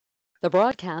The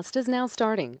broadcast is now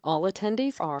starting. All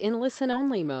attendees are in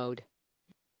listen-only mode.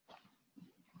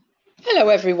 Hello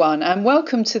everyone and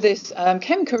welcome to this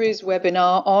ChemCareers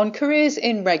webinar on careers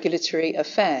in regulatory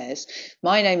affairs.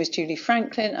 My name is Julie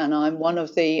Franklin and I'm one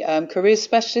of the careers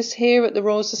specialists here at the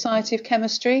Royal Society of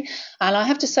Chemistry, and I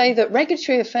have to say that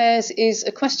regulatory affairs is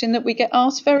a question that we get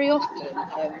asked very often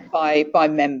by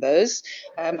members.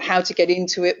 How to get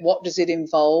into it, what does it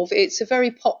involve? It's a very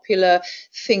popular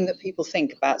thing that people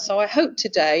think about, so I hope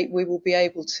today we will be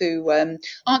able to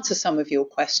answer some of your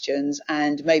questions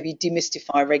and maybe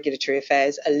demystify regulatory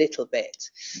affairs a little bit.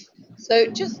 So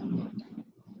just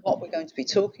what we're going to be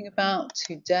talking about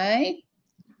today.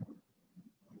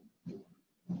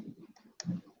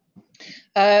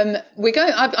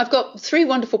 I've got three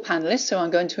wonderful panelists who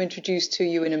I'm going to introduce to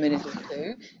you in a minute or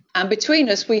two. And between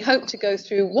us, we hope to go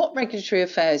through what regulatory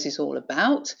affairs is all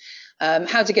about,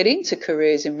 how to get into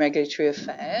careers in regulatory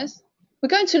affairs. We're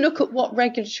going to look at what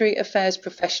regulatory affairs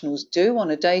professionals do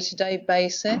on a day-to-day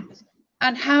basis,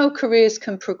 and how careers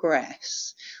can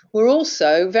progress. We're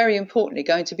also, very importantly,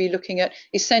 going to be looking at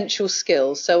essential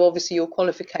skills. So obviously your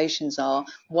qualifications are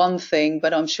one thing,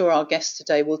 but I'm sure our guest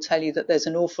today will tell you that there's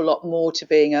an awful lot more to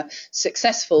being a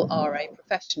successful RA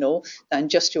professional than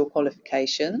just your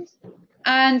qualifications.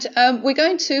 And we're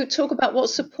going to talk about what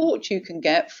support you can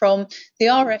get from the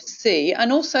RSC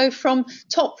and also from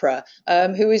TOPRA,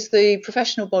 who is the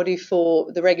professional body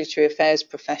for the regulatory affairs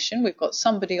profession. We've got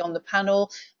somebody on the panel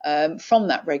from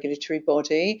that regulatory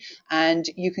body, and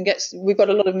we've got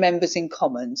a lot of members in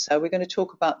common. So we're going to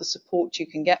talk about the support you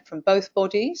can get from both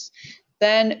bodies.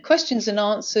 Then questions and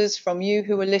answers from you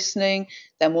who are listening.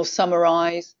 Then we'll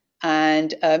summarise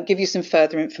and give you some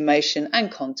further information and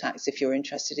contacts if you're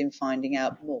interested in finding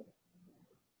out more.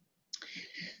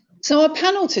 So our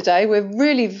panel today, we're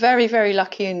really very, very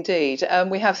lucky indeed.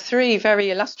 We have three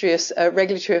very illustrious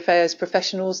regulatory affairs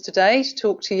professionals today to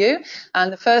talk to you.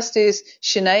 And the first is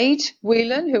Sinead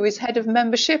Whelan, who is Head of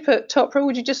Membership at TOPRA.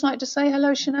 Would you just like to say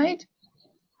hello, Sinead?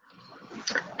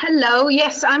 Hello,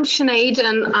 yes, I'm Sinead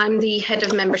and I'm the Head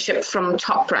of Membership from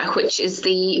TOPRA, which is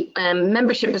the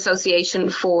Membership Association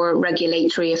for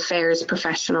Regulatory Affairs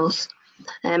Professionals.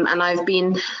 And I've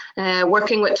been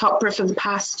working with TOPRA for the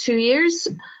past 2 years.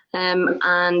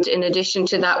 And in addition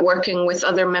to that, working with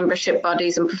other membership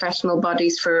bodies and professional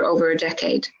bodies for over a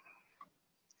decade.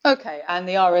 Okay, and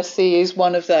the RSC is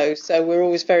one of those. So we're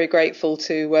always very grateful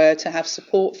to have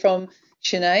support from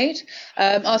Sinead.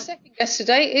 Our second guest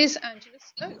today is Angela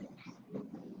Stokes,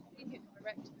 Senior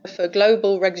Director for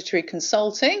Global Regulatory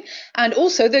Consulting and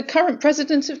also the current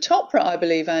President of TOPRA, I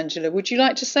believe, Angela. Would you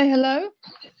like to say hello?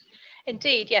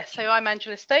 Indeed, yes. So I'm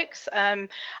Angela Stokes.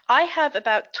 I have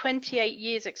about 28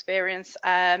 years experience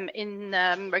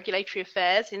in regulatory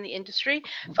affairs in the industry.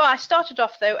 I started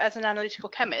off though as an analytical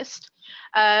chemist.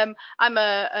 I'm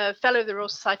a fellow of the Royal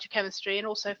Society of Chemistry and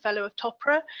also a fellow of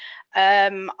TOPRA.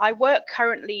 I work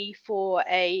currently for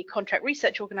a contract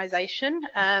research organisation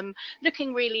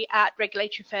looking really at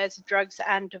regulatory affairs of drugs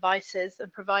and devices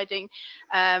and providing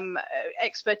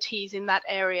expertise in that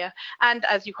area. And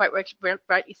as you quite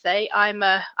rightly say,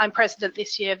 I'm president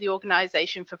this year of the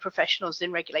Organisation for Professionals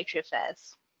in Regulatory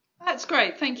Affairs. That's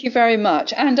great. Thank you very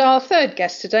much. And our third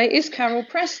guest today is Carol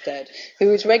Prested,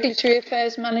 who is Regulatory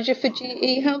Affairs Manager for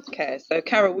GE Healthcare. So,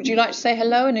 Carol, would you like to say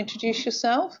hello and introduce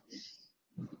yourself?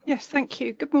 Yes, thank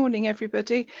you. Good morning,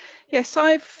 everybody. Yes,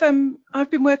 I've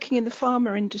been working in the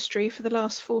pharma industry for the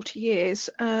last 40 years.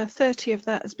 30 of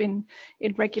that has been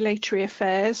in regulatory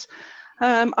affairs.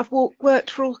 I've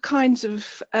worked for all kinds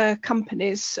of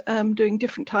companies doing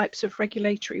different types of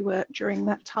regulatory work during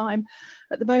that time.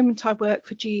 At the moment, I work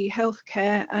for GE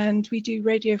Healthcare and we do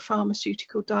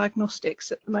radiopharmaceutical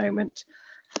diagnostics at the moment.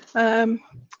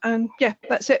 And yeah,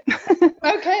 that's it.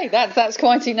 Okay, that's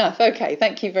quite enough. Okay,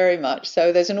 thank you very much.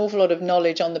 So there's an awful lot of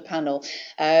knowledge on the panel,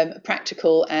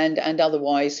 practical and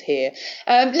otherwise here.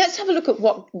 Let's have a look at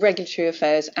what regulatory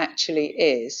affairs actually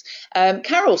is.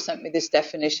 Carol sent me this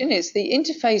definition. It's the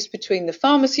interface between the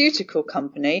pharmaceutical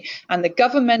company and the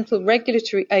governmental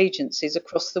regulatory agencies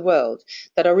across the world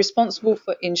that are responsible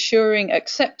for ensuring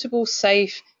acceptable,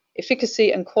 safe,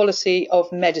 efficacy and quality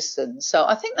of medicine. So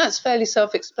I think that's fairly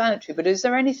self-explanatory, but is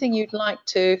there anything you'd like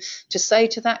to say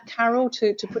to that, Carol,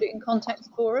 to put it in context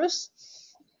for us?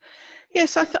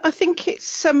 Yes, I think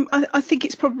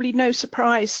it's probably no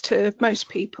surprise to most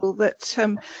people that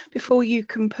before you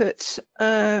can put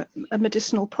a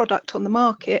medicinal product on the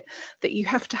market, that you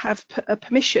have to have a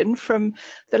permission from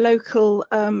the local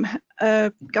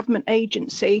government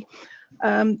agency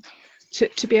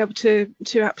to be able to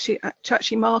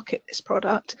actually market this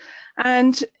product.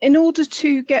 And in order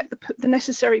to get the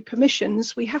necessary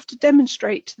permissions, we have to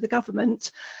demonstrate to the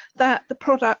government that the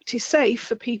product is safe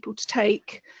for people to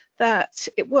take, that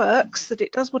it works, that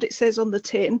it does what it says on the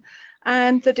tin,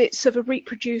 and that it's of a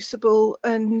reproducible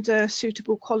and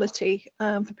suitable quality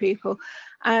for people.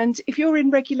 And if you're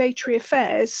in regulatory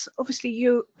affairs,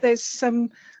 obviously there's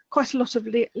quite a lot of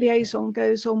liaison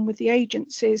goes on with the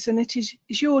agencies, and it is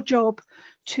your job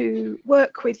to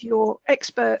work with your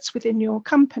experts within your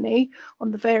company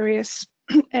on the various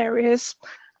areas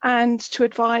and to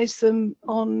advise them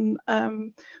on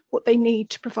what they need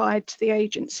to provide to the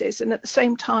agencies. And at the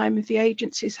same time, if the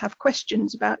agencies have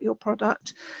questions about your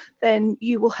product, then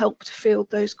you will help to field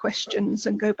those questions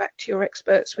and go back to your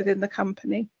experts within the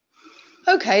company.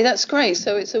 Okay, that's great.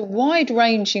 So it's a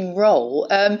wide-ranging role.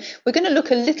 We're going to look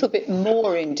a little bit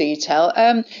more in detail.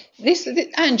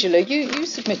 Angela, you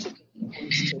submitted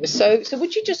this to us. So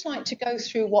would you just like to go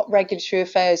through what regulatory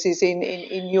affairs is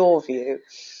in your view?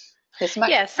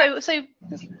 Yes.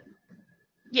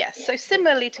 So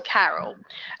similarly to Carol,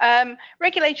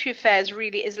 regulatory affairs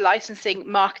really is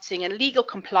licensing, marketing, and legal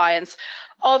compliance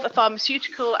of a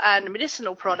pharmaceutical and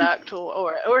medicinal product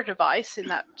or a device in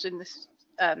this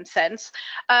sense,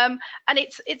 and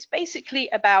it's basically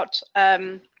about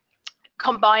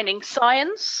combining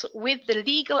science with the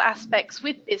legal aspects,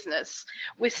 with business,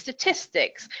 with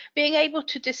statistics, being able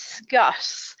to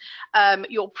discuss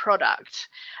your product,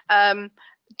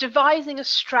 devising a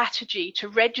strategy to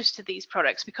register these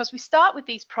products, because we start with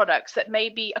these products that may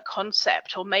be a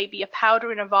concept or maybe a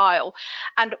powder in a vial,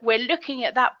 and we're looking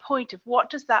at that point of what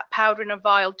does that powder in a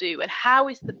vial do and how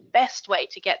is the best way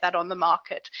to get that on the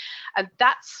market. And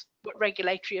that's what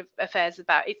regulatory affairs is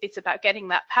about. It's about getting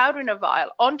that powder in a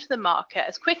vial onto the market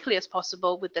as quickly as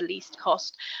possible with the least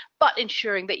cost, but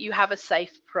ensuring that you have a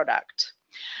safe product.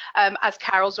 As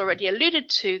Carol's already alluded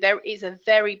to, there is a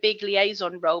very big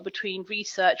liaison role between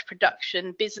research,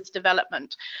 production, business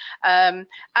development, and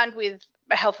with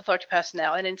health authority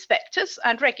personnel and inspectors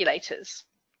and regulators.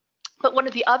 But one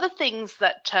of the other things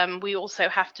that we also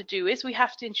have to do is we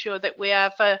have to ensure that we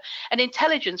have an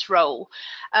intelligence role,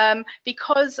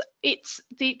 because it's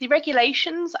the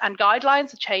regulations and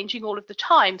guidelines are changing all of the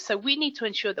time. So we need to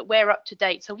ensure that we're up to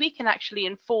date so we can actually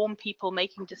inform people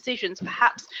making decisions,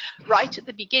 perhaps right at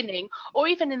the beginning or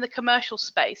even in the commercial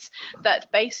space,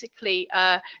 that basically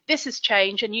this has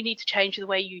changed and you need to change the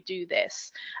way you do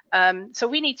this. So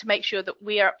we need to make sure that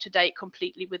we are up to date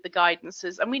completely with the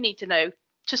guidances, and we need to know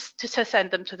to send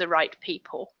them to the right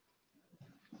people.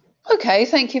 Okay,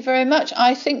 thank you very much.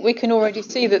 I think we can already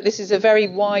see that this is a very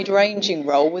wide-ranging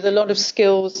role with a lot of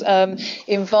skills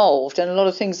involved and a lot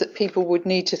of things that people would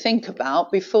need to think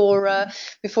about before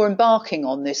embarking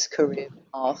on this career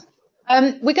path.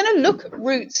 We're going to look at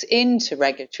routes into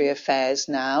regulatory affairs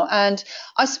now, and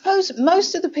I suppose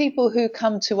most of the people who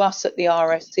come to us at the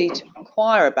RSC to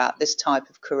inquire about this type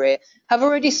of career have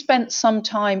already spent some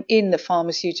time in the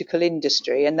pharmaceutical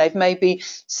industry, and they've maybe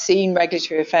seen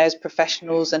regulatory affairs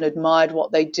professionals and admired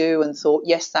what they do and thought,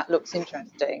 yes, that looks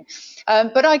interesting.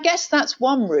 But I guess that's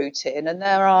one route in, and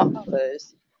there are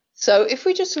others. So if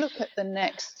we just look at the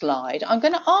next slide, I'm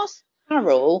going to ask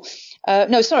Carol,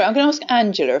 I'm going to ask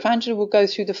Angela, if Angela will go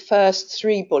through the first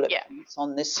three bullet points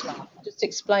on this slide, just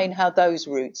explain how those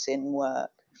routes in work.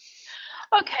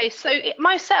 Okay, so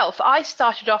myself, I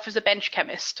started off as a bench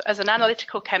chemist, as an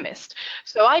analytical chemist.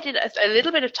 So I did a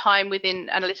little bit of time within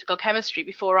analytical chemistry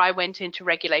before I went into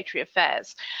regulatory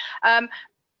affairs.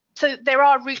 So there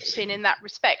are routes in that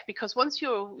respect, because once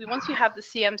you have the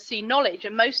CMC knowledge,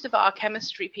 and most of our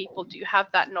chemistry people do have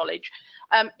that knowledge,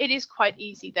 it is quite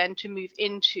easy then to move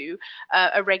into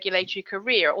a regulatory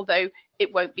career, although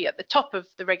it won't be at the top of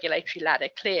the regulatory ladder,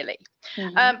 clearly.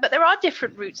 Mm-hmm. But there are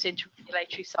different routes into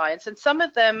regulatory science, and some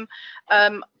of them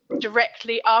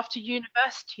directly after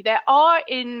university. There are,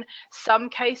 in some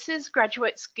cases,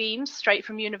 graduate schemes straight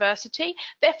from university.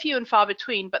 They're few and far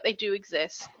between, but they do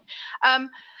exist.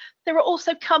 There are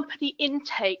also company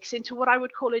intakes into what I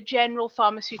would call a general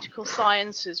pharmaceutical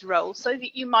sciences role, so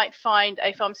that you might find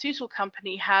a pharmaceutical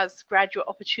company has graduate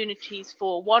opportunities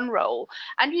for one role,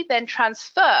 and you then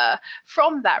transfer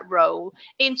from that role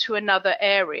into another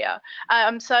area.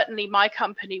 Certainly my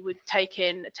company would take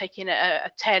in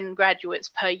 10 graduates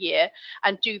per year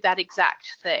and do that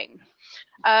exact thing.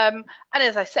 And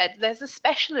as I said, there's the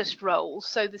specialist roles,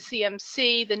 so the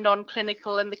CMC, the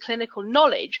non-clinical and the clinical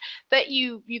knowledge that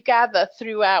you gather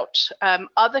throughout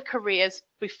other careers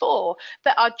before,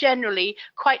 that are generally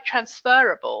quite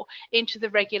transferable into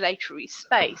the regulatory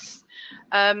space.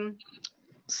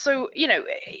 So, you know,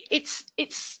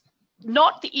 it's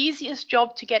not the easiest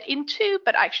job to get into,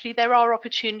 but actually there are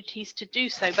opportunities to do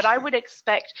so. But I would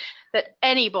expect that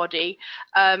anybody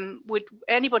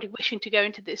wishing to go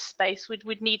into this space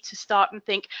would need to start and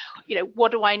think, you know,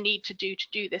 what do I need to do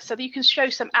this, so that you can show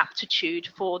some aptitude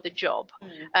for the job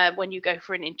when you go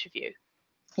for an interview.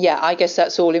 Yeah, I guess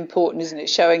that's all important, isn't it?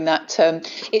 Showing that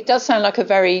it does sound like a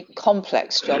very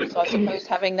complex job. So I suppose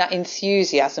having that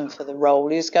enthusiasm for the role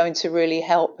is going to really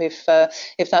help if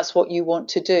that's what you want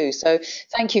to do. So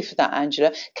thank you for that,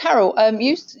 Angela. Carol,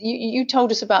 you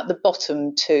told us about the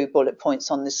bottom two bullet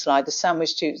points on this slide, the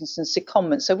sandwich students and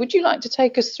secondments. So would you like to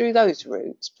take us through those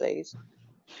routes, please?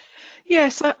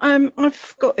 Yes,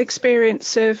 I've got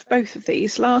experience of both of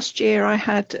these. Last year I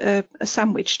had a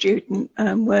sandwich student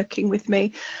working with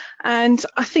me, and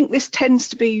I think this tends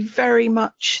to be very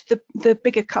much the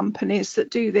bigger companies that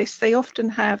do this. They often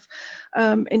have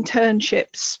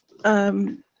internships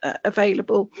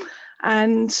available,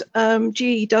 and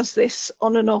GE does this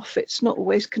on and off. It's not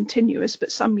always continuous,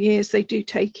 but some years they do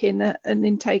take in an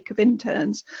intake of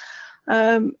interns.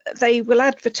 They will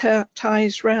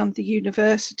advertise around the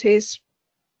universities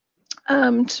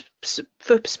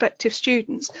for prospective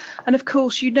students, and of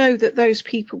course you know that those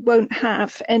people won't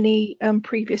have any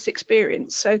previous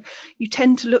experience, so you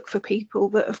tend to look for people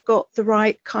that have got the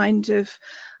right kind of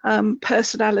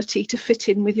personality to fit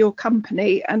in with your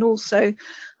company, and also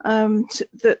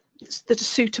that are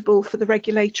suitable for the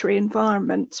regulatory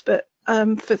environment. But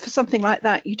for something like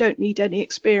that you don't need any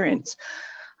experience.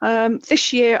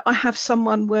 This year I have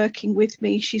someone working with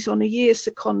me. She's on a year's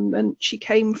secondment. She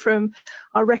came from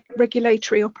our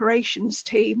regulatory operations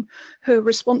team, who are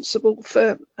responsible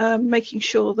for making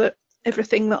sure that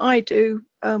everything that I do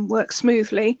works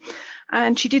smoothly.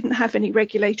 And she didn't have any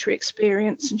regulatory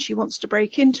experience, and she wants to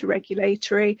break into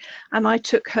regulatory, and I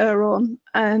took her on,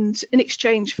 and in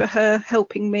exchange for her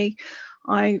helping me,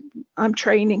 I'm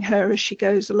training her as she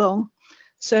goes along.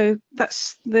 So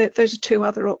those are two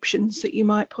other options that you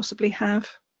might possibly have.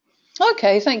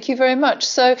 Okay, thank you very much.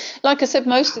 So, like I said,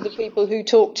 most of the people who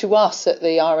talk to us at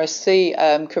the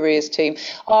RSC careers team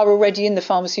are already in the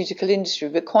pharmaceutical industry,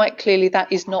 but quite clearly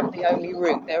that is not the only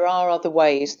route. There are other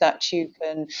ways that you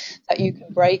can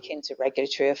break into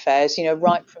regulatory affairs, you know,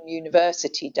 right from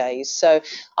university days. So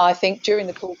I think during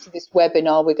the course of this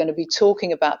webinar, we're going to be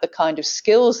talking about the kind of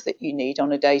skills that you need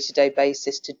on a day-to-day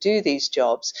basis to do these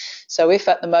jobs. So if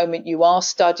at the moment you are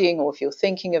studying, or if you're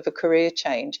thinking of a career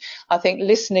change, I think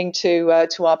listening to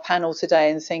our panel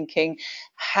today and thinking,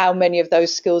 how many of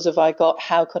those skills have I got?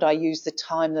 How could I use the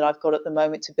time that I've got at the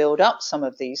moment to build up some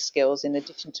of these skills in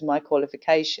addition to my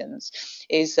qualifications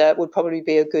would probably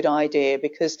be a good idea,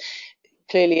 because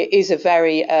clearly it is a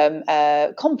very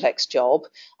complex job,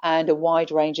 and a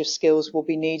wide range of skills will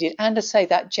be needed. And to say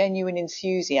that genuine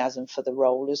enthusiasm for the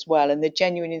role as well, and the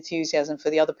genuine enthusiasm for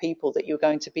the other people that you're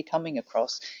going to be coming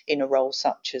across in a role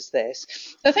such as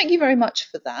this. So thank you very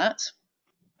much for that.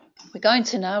 We're going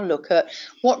to now look at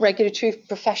what regulatory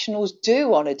professionals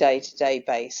do on a day-to-day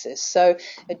basis. So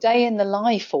a day in the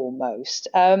life almost.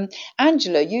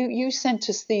 Angela, you sent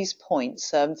us these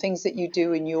points, things that you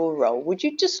do in your role. Would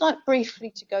you just like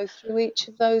briefly to go through each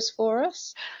of those for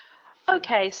us?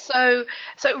 Okay, so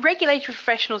regulatory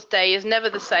professionals day is never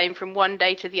the same from one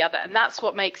day to the other, and that's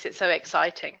what makes it so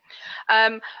exciting.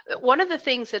 One of the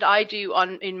things that I do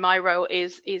in my role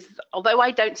is although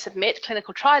I don't submit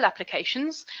clinical trial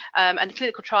applications, and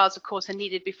clinical trials of course are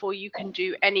needed before you can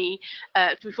do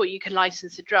before you can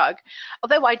license a drug,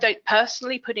 although I don't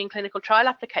personally put in clinical trial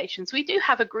applications, we do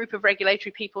have a group of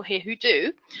regulatory people here who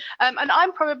do, and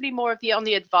I'm probably more on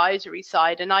the advisory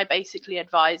side, and I basically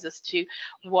advise us to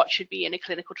what should be in a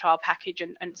clinical trial package,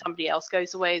 and somebody else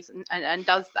goes away and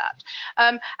does that.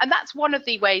 And that's one of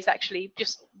the ways, actually,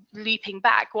 just leaping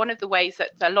back, one of the ways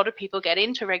that a lot of people get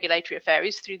into regulatory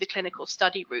affairs is through the clinical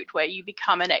study route, where you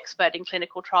become an expert in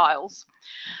clinical trials.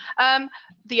 One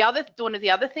of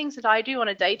the other things that I do on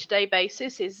a day-to-day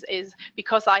basis is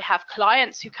because I have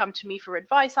clients who come to me for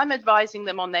advice, I'm advising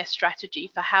them on their strategy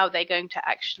for how they're going to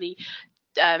actually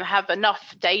have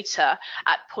enough data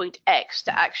at point X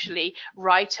to actually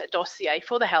write a dossier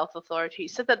for the health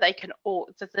authorities, so that they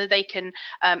can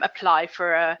apply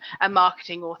for a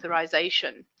marketing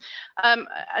authorization.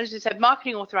 As I said,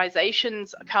 marketing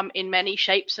authorizations come in many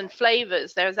shapes and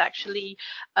flavors. There's actually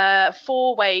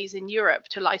 4 ways in Europe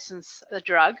to license a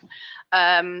drug.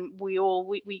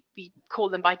 We call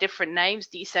them by different names: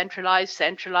 decentralized,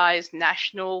 centralized,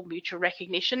 national, mutual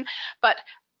recognition, but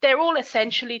they're all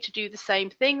essentially to do the same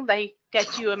thing. They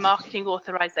get you a marketing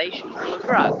authorization for your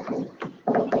drug.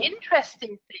 The interesting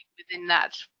thing within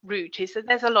that route is that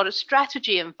there's a lot of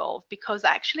strategy involved, because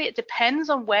actually it depends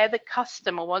on where the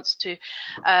customer wants to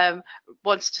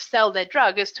sell their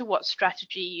drug as to what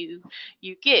strategy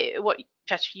you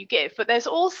give, but there's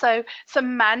also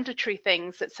some mandatory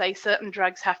things that say certain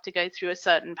drugs have to go through a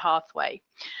certain pathway,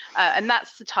 and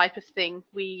that's the type of thing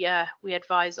we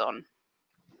advise on.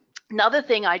 Another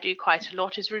thing I do quite a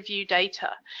lot is review data.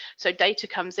 So data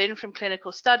comes in from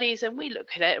clinical studies and we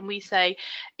look at it and we say,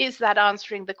 is that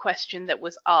answering the question that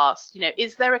was asked? You know,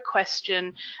 is there a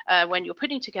question when you're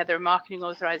putting together a marketing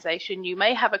authorization, you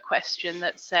may have a question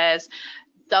that says,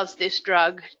 does this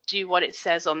drug do what it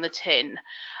says on the tin?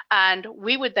 And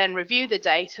we would then review the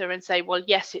data and say, well,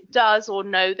 yes, it does, or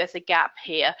no, there's a gap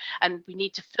here, and we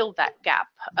need to fill that gap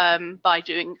by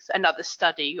doing another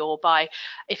study, or by,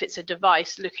 if it's a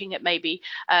device, looking at maybe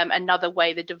another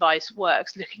way the device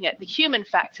works, looking at the human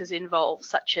factors involved,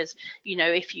 such as, you know,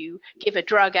 if you give a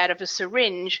drug out of a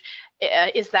syringe,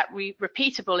 is that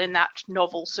repeatable in that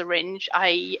novel syringe?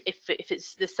 i.e., if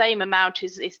it's the same amount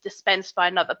is dispensed by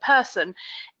another person,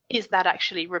 is that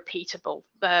actually repeatable?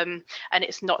 And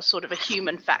it's not sort of a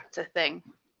human factor thing.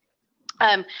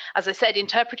 As I said,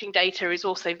 interpreting data is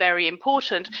also very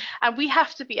important, and we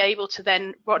have to be able to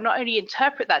then not only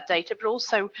interpret that data, but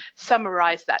also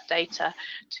summarize that data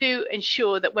to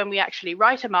ensure that when we actually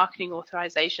write a marketing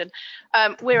authorization,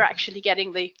 we're actually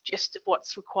getting the gist of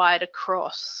what's required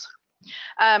across.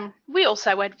 We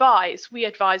also advise. We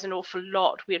advise an awful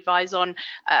lot. We advise on,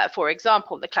 for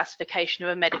example, the classification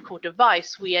of a medical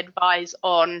device. We advise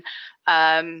on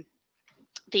the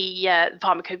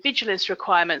pharmacovigilance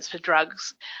requirements for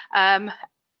drugs. In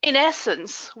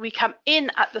essence, we come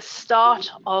in at the start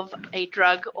of a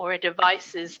drug or a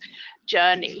device's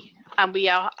journey, and we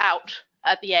are out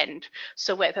at the end.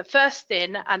 So we're the first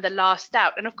in and the last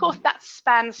out. And of course, that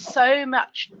spans so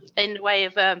much in the way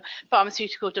of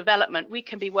pharmaceutical development. We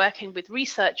can be working with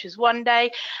researchers one day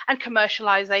and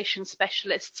commercialization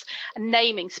specialists and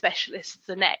naming specialists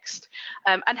the next,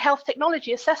 and health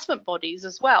technology assessment bodies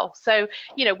as well. So,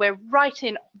 you know, we're right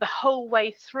in the whole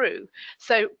way through.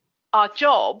 So our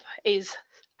job is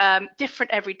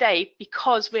different every day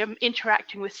because we're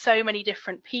interacting with so many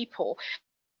different people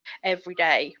every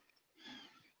day.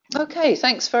 Okay,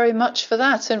 thanks very much for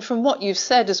that. And from what you've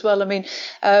said as well, I mean,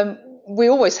 we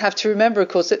always have to remember, of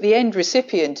course, that the end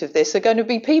recipient of this are going to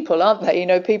be people, aren't they? You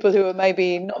know, people who are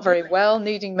maybe not very well,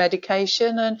 needing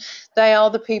medication, and they are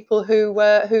the people who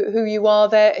you are.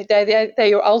 They're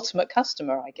your ultimate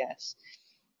customer, I guess.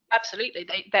 Absolutely,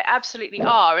 they absolutely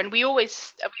are, and we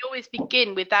always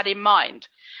begin with that in mind.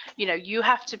 You know, you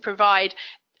have to provide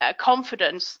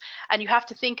confidence, and you have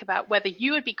to think about whether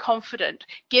you would be confident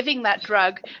giving that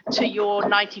drug to your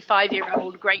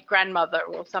 95-year-old great-grandmother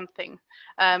or something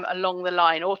along the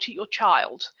line, or to your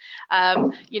child.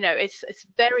 You know, it's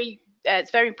very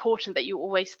important that you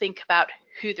always think about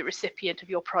who the recipient of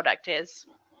your product is.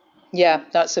 Yeah,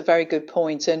 that's a very good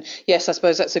point. And yes, I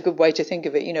suppose that's a good way to think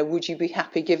of it. You know, would you be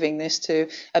happy giving this to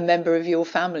a member of your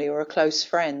family or a close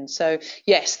friend? So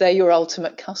yes, they're your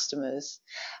ultimate customers.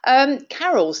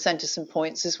 Carol sent us some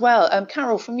points as well.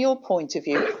 Carol, from your point of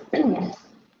view, on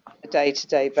a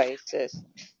day-to-day basis.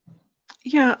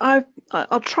 Yeah,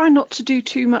 I'll try not to do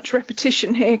too much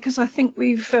repetition here, because I think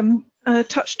we've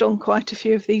touched on quite a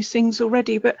few of these things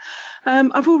already, but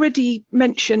I've already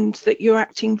mentioned that you're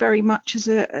acting very much as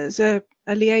a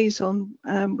liaison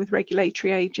with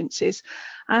regulatory agencies,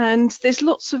 and there's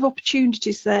lots of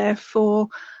opportunities there for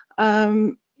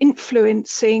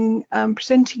influencing,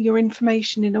 presenting your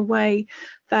information in a way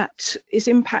that is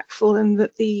impactful, and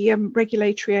that the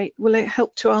regulatory will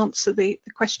help to answer the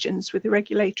questions with the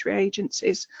regulatory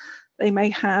agencies they may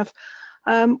have.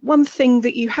 One thing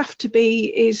that you have to be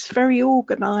is very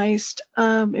organised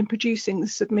in producing the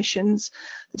submissions.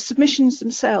 The submissions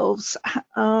themselves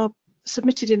are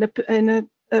submitted in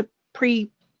a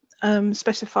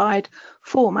pre-specified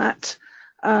format,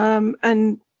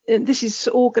 and this is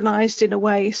organised in a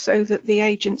way so that the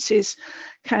agencies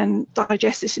can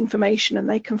digest this information and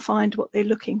they can find what they're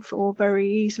looking for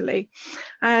very easily.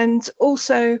 And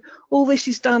also, all this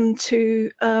is done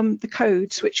to the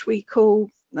codes, which we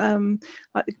call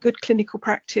like the good clinical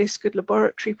practice, good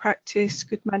laboratory practice,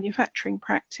 good manufacturing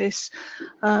practice,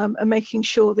 and making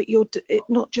sure that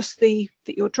not just that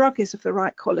your drug is of the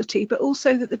right quality, but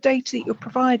also that the data that you're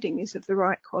providing is of the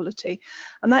right quality,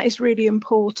 and that is really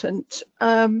important.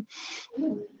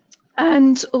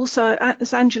 And also,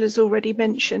 as Angela's already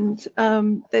mentioned,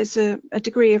 there's a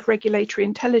degree of regulatory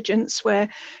intelligence where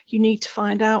you need to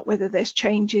find out whether there's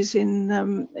changes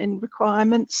in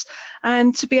requirements,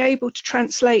 and to be able to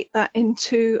translate that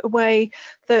into a way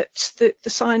that the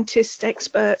scientists,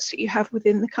 experts that you have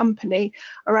within the company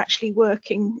are actually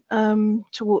working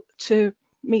to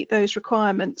meet those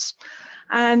requirements.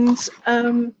 And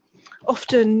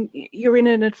often you're in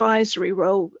an advisory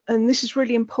role, and this is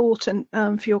really important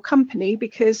for your company,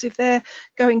 because if they're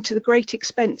going to the great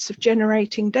expense of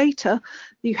generating data,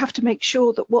 you have to make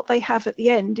sure that what they have at the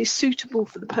end is suitable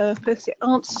for the purpose. It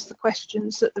answers the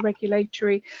questions that the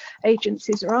regulatory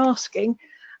agencies are asking.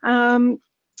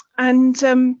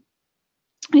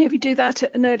 If you do that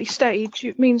at an early stage,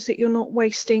 it means that you're not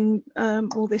wasting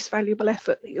all this valuable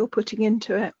effort that you're putting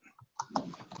into it.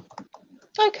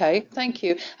 Okay, thank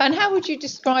you. And how would you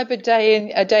describe a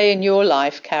day in your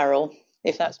life, Carol,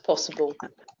 if that's possible?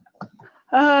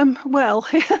 Well,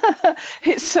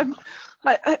 it's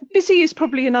busy is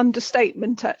probably an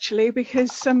understatement, actually,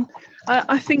 because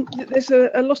I think that there's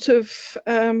a lot of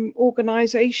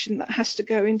organisation that has to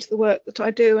go into the work that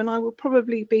I do, and I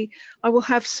will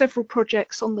have several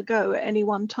projects on the go at any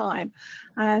one time,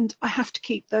 and I have to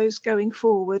keep those going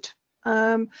forward.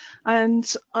 And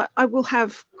I will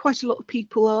have quite a lot of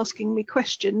people asking me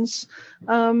questions,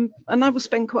 and I will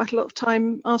spend quite a lot of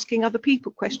time asking other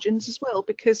people questions as well,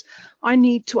 because I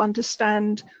need to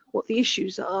understand what the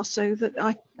issues are so that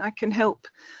I can help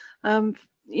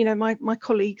my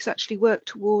colleagues actually work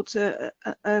towards an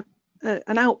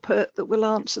output that will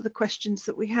answer the questions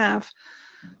that we have.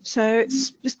 So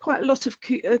there's quite a lot of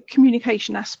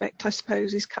communication aspect, I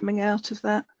suppose, is coming out of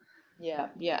that.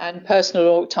 Yeah, and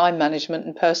personal time management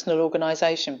and personal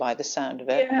organisation, by the sound of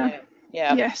it.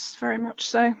 Yeah. Yes, very much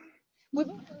so. We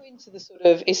will go into the sort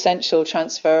of essential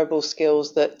transferable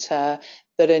skills that are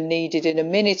needed in a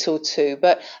minute or two.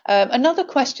 But another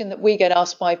question that we get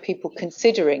asked by people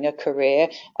considering a career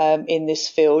in this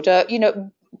field,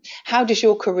 how does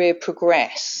your career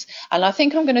progress? And I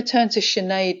think I'm going to turn to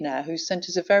Sinead now, who sent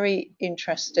us a very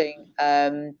interesting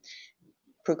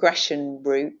progression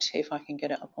route, if I can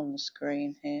get it up on the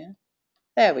screen here.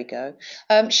 There we go.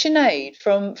 Sinead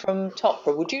from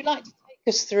TOPRA, would you like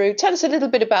to tell us a little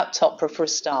bit about TOPRA for a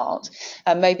start,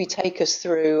 and maybe take us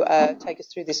through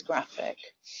this graphic?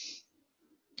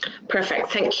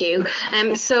 Perfect, thank you.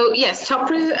 So yes,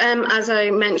 TOPRA, as I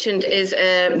mentioned, is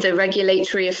the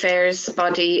regulatory affairs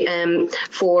body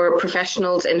for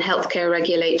professionals in healthcare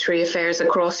regulatory affairs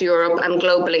across Europe and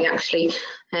globally, actually.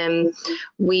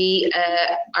 We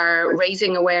are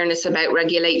raising awareness about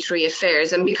regulatory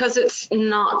affairs, and because it's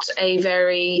not a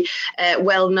very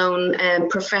well-known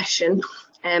profession,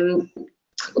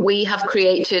 we have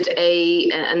created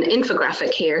an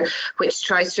infographic here which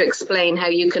tries to explain how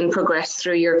you can progress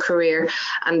through your career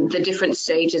and the different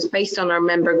stages based on our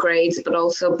member grades, but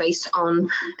also based on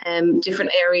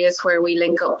different areas where we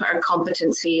link up our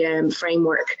competency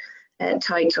framework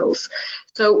titles.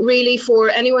 So really, for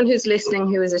anyone who's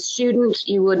listening who is a student,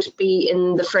 you would be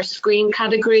in the first screen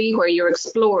category where you're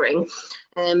exploring.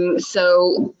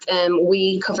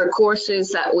 We cover courses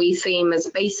that we theme as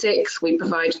basics. We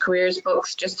provide careers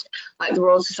books, just like the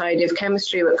Royal Society of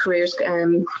Chemistry, with careers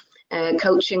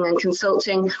coaching and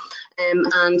consulting,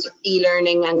 and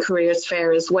e-learning and careers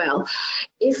fair as well.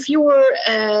 If you're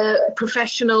a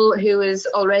professional who is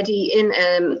already in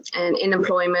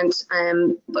employment,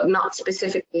 but not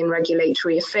specifically in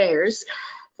regulatory affairs,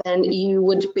 then you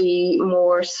would be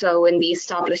more so in the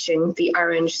establishing, the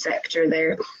orange sector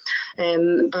there.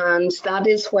 And that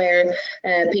is where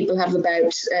people have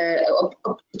about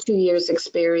up to 2 years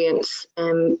experience,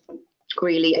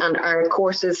 really, and our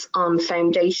courses on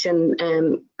foundation,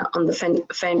 on the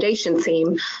foundation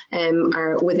theme,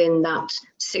 are within that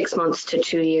 6 months to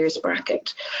 2 years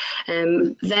bracket.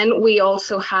 Then we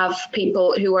also have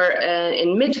people who are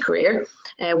in mid-career.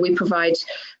 We provide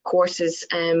courses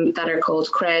that are called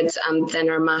creds, and then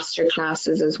our master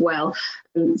classes as well.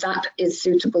 And that is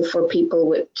suitable for people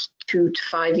with 2 to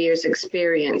 5 years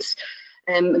experience.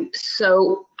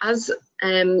 So as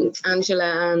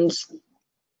Angela and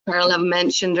Carol have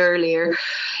mentioned earlier,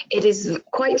 it is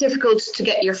quite difficult to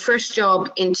get your first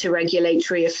job into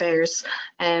regulatory affairs,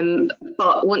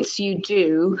 but once you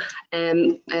do,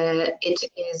 it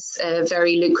is a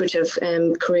very lucrative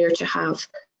career to have.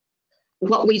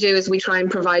 What we do is we try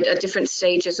and provide at different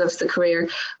stages of the career.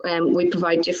 We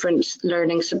provide different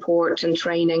learning support and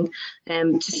training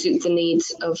to suit the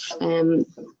needs of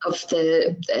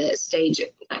the stage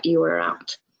that you are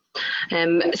at.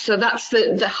 So that's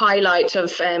the highlight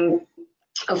of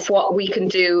what we can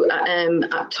do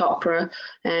at TOPRA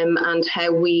and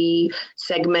how we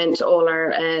segment all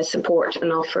our support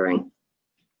and offering.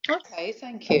 Okay,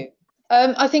 thank you.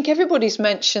 I think everybody's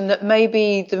mentioned that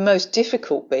maybe the most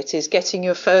difficult bit is getting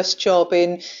your first job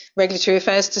in regulatory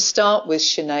affairs to start with,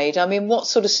 Sinead. I mean, what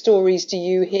sort of stories do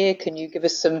you hear? Can you give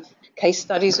us some case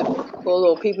studies of people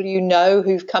or people you know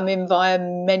who've come in via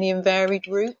many and varied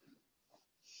routes?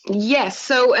 Yes,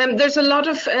 so there's a lot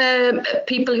of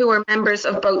people who are members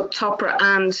of both TOPRA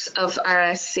and of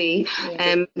RSC,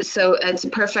 so it's a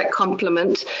perfect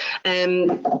complement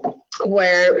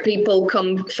where people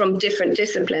come from different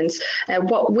disciplines.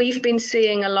 What we've been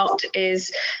seeing a lot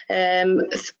is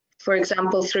for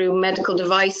example, through medical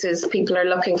devices, people are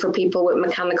looking for people with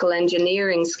mechanical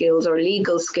engineering skills or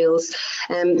legal skills,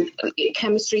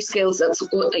 chemistry skills. That's,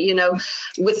 you know,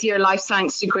 with your life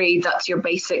science degree, that's your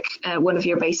basic, one of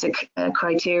your basic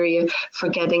criteria for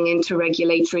getting into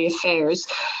regulatory affairs.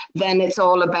 Then it's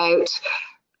all about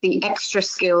the extra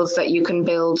skills that you can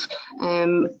build,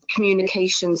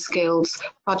 communication skills,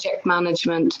 project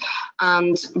management,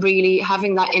 and really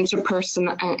having that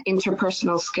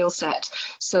interpersonal skill set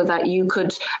so that you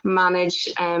could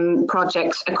manage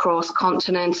projects across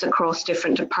continents, across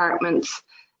different departments,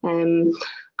 and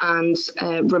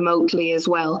remotely as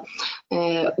well.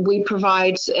 We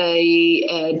provide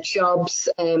jobs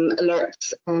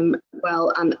alerts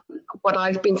well, and what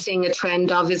I've been seeing a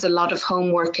trend of is a lot of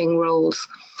home working roles.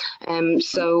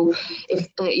 So if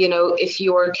you know, if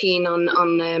you're keen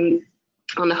on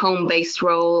a home-based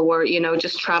role, or you know,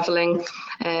 just traveling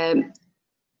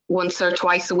once or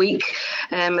twice a week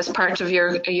as part of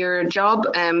your job,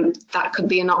 that could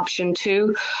be an option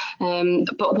too.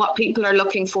 But what people are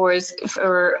looking for is,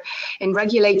 in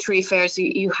regulatory affairs,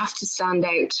 you have to stand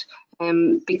out.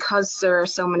 Because there are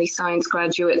so many science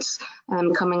graduates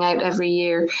coming out every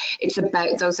year, it's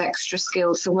about those extra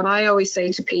skills. So what I always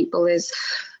say to people is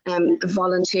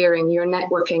volunteering, your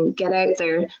networking, get out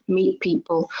there, meet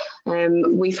people.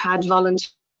 We've had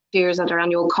volunteers at our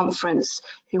annual conference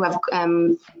who have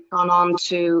gone on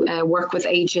to work with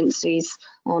agencies.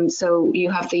 So you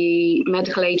have the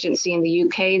medical agency in the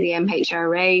UK, the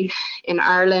MHRA. In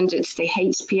Ireland, it's the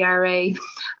HPRA.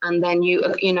 And then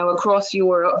you know, across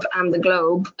Europe and the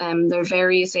globe, there are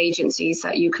various agencies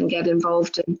that you can get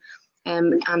involved in.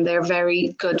 And they're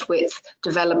very good with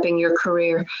developing your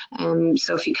career.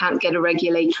 So if you can't get a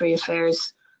regulatory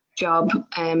affairs job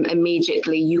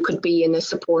immediately, you could be in a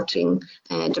supporting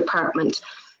department.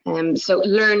 So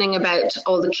learning about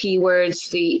all the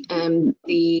keywords,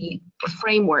 the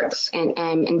frameworks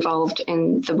involved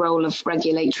in the role of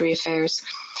regulatory affairs.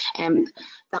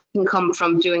 That can come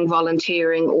from doing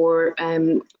volunteering or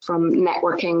from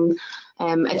networking,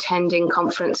 attending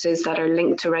conferences that are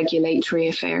linked to regulatory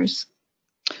affairs.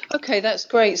 Okay, that's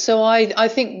great. So I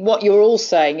think what you're all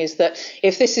saying is that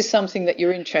if this is something that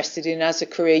you're interested in as a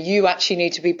career, you actually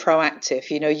need to be proactive.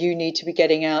 You know, you need to be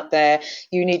getting out there.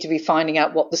 You need to be finding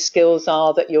out what the skills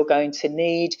are that you're going to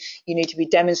need. You need to be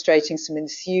demonstrating some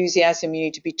enthusiasm. You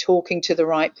need to be talking to the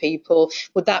right people.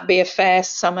 Would that be a fair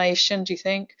summation, do you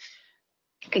think?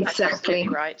 Exactly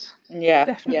right. Yeah,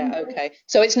 Definitely. yeah, okay.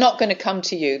 So it's not going to come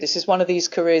to you. This is one of these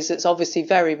careers that's obviously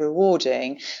very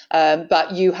rewarding,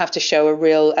 but you have to show a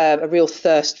real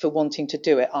thirst for wanting to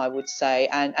do it, I would say,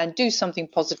 and do something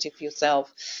positive for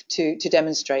yourself to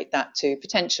demonstrate that to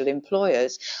potential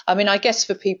employers. I mean, I guess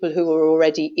for people who are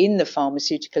already in the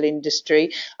pharmaceutical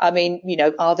industry, I mean, you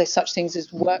know, are there such things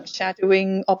as work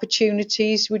shadowing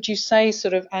opportunities, would you say,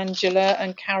 sort of Angela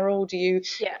and Carol? Do you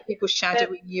people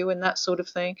shadowing you and that sort of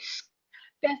thing?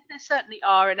 There certainly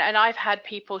are, and I've had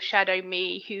people shadow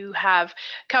me who have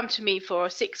come to me for a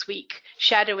 6-week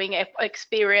shadowing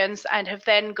experience and have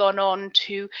then gone on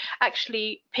to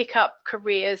actually pick up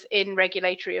careers in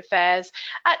regulatory affairs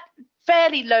at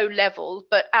fairly low level,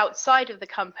 but outside of the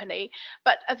company,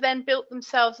 but have then built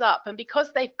themselves up. And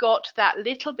because they've got that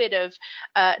little bit of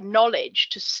knowledge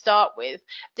to start with,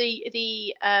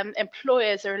 the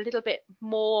employers are a little bit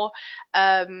more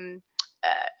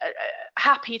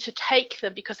happy to take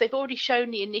them because they've already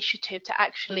shown the initiative to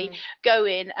actually go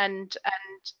in and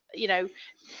you know,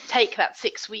 take that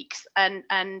 6 weeks and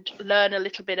learn a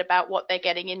little bit about what they're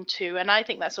getting into. And I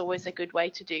think that's always a good way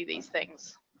to do these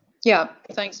things. Yeah,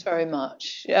 thanks very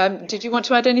much. Did you want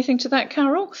to add anything to that,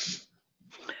 Carol?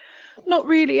 Not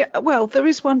really. Well, there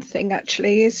is one thing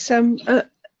actually, is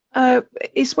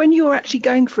when you're actually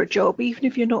going for a job, even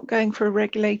if you're not going for a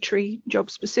regulatory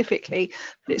job specifically,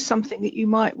 but it's something that you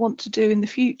might want to do in the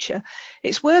future,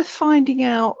 it's worth finding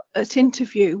out at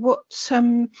interview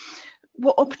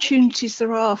what opportunities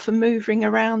there are for moving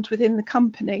around within the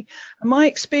company. And my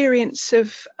experience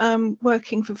of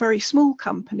working for very small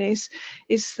companies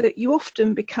is that you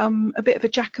often become a bit of a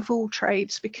jack of all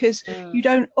trades, because you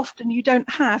don't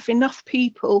have enough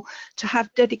people to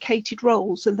have dedicated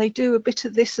roles, and they do a bit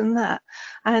of this and that.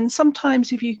 And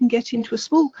sometimes if you can get into a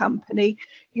small company,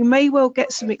 you may well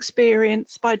get some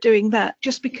experience by doing that,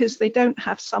 just because they don't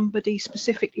have somebody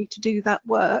specifically to do that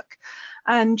work.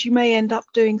 And you may end up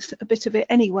doing a bit of it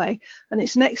anyway. And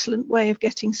it's an excellent way of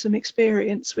getting some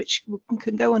experience, which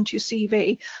can go onto your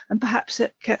CV, and perhaps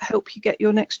it can help you get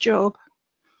your next job.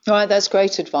 All right, that's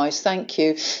great advice. Thank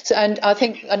you. So, and I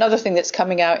think another thing that's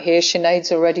coming out here,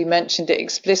 Sinead's already mentioned it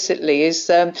explicitly, is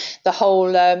the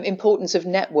whole importance of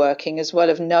networking as well,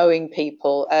 of knowing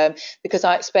people, because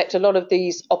I expect a lot of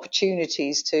these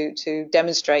opportunities to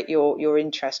demonstrate your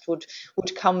interest would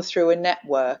come through a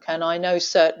network. And I know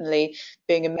certainly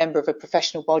being a member of a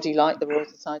professional body like the Royal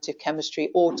Society of Chemistry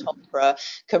or TOPRA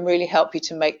can really help you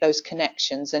to make those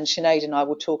connections. And Sinead and I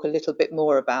will talk a little bit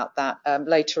more about that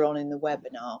later on in the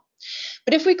webinar.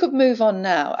 But if we could move on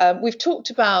now, we've talked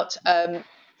about a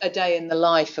day in the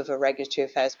life of a regulatory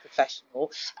affairs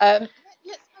professional. Let's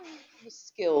go into the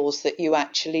skills that you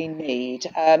actually need,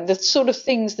 the sort of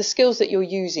things, the skills that you're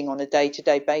using on a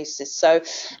day-to-day basis. So,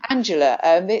 Angela,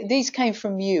 these came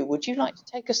from you. Would you like to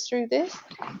take us through this?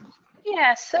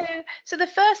 Yeah, so the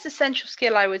first essential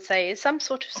skill I would say is some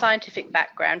sort of scientific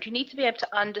background. You need to be able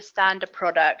to understand a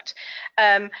product,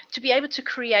 to be able to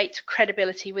create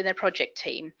credibility within a project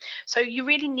team. So you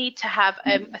really need to have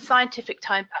a scientific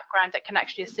time background that can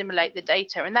actually assimilate the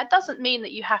data. And that doesn't mean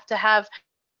that you have to have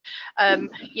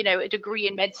you know, a degree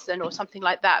in medicine or something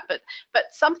like that, but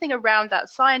something around that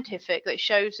scientific that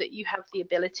shows that you have the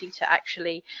ability to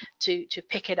actually to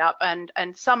pick it up and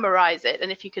summarize it.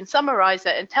 And if you can summarize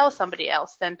it and tell somebody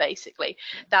else, then basically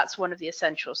that's one of the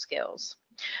essential skills.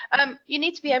 You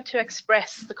need to be able to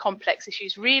express the complex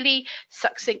issues really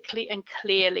succinctly and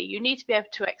clearly. You need to be able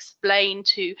to explain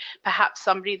to perhaps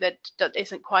somebody that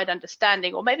isn't quite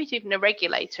understanding, or maybe to even a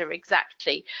regulator,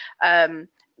 exactly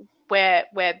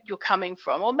where you're coming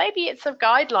from. Or maybe it's a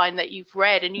guideline that you've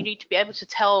read and you need to be able to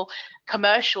tell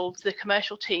the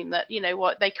commercial team that, you know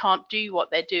what, they can't do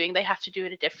what they're doing, they have to do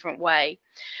it a different way.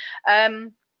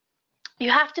 You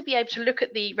have to be able to look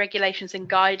at the regulations and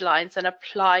guidelines and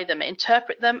apply them,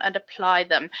 interpret them and apply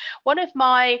them. One of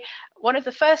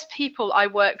the first people I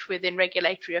worked with in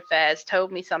regulatory affairs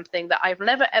told me something that I've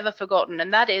never ever forgotten,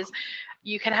 and that is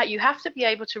you have to be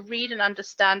able to read and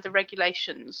understand the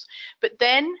regulations, but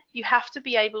then you have to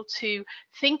be able to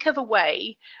think of a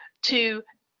way to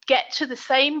get to the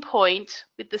same point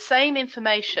with the same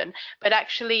information, but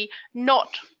actually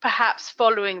not perhaps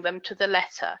following them to the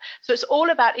letter. So it's all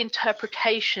about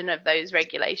interpretation of those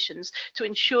regulations to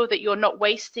ensure that you're not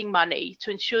wasting money,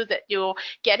 to ensure that you're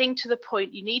getting to the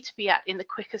point you need to be at in the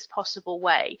quickest possible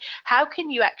way. How can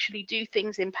you actually do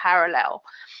things in parallel?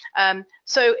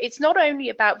 So it's not only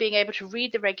about being able to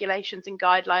read the regulations and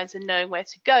guidelines and knowing where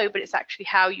to go, but it's actually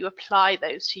how you apply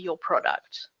those to your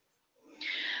product.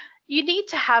 You need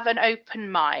to have an open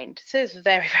mind. This is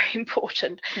very, very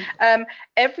important.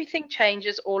 Everything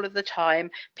changes all of the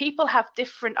time. People have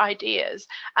different ideas.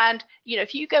 And, you know,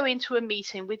 if you go into a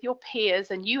meeting with your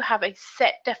peers and you have a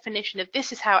set definition of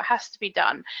this is how it has to be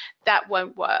done, that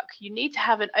won't work. You need to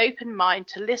have an open mind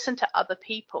to listen to other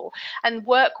people and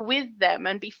work with them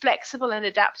and be flexible and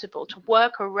adaptable to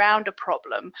work around a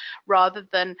problem, rather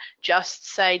than just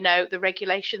say, no, the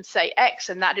regulations say X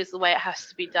and that is the way it has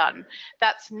to be done.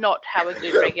 That's not how a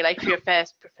good regulatory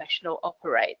affairs professional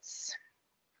operates.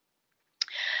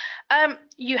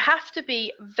 You have to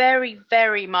be very,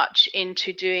 very much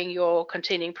into doing your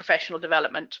continuing professional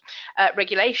development.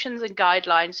 Regulations and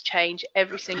guidelines change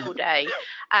every single day,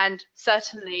 and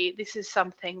certainly this is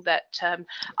something that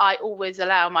I always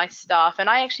allow my staff, and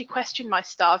I actually question my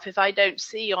staff if I don't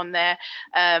see on their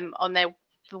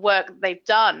the work that they've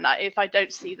done, if I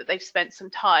don't see that they've spent some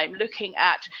time looking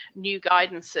at new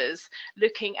guidances,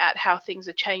 looking at how things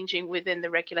are changing within the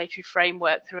regulatory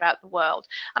framework throughout the world.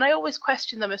 And I always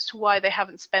question them as to why they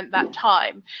haven't spent that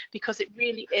time, because it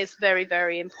really is very,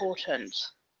 very important.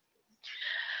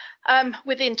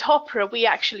 Within TOPRA, we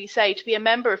actually say to be a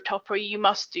member of TOPRA, you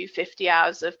must do 50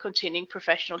 hours of continuing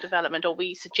professional development, or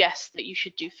we suggest that you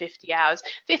should do 50 hours.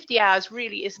 50 hours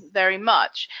really isn't very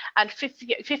much, and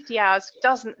 50 hours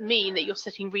doesn't mean that you're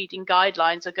sitting reading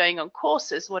guidelines or going on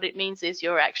courses. What it means is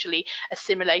you're actually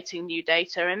assimilating new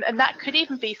data, and that could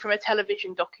even be from a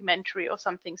television documentary or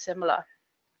something similar.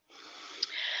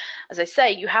 as I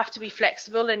say, you have to be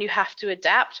flexible and you have to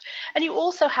adapt, and you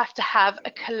also have to have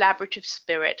a collaborative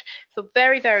spirit. It's a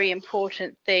very, very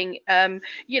important thing.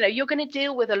 You know, you're going to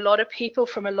deal with a lot of people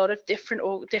from a lot of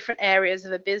different areas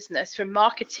of a business, from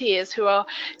marketeers who are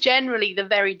generally the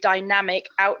very dynamic,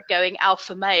 outgoing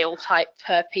alpha male type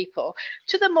people,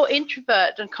 to the more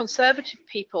introvert and conservative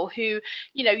people who,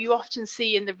 you know, you often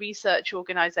see in the research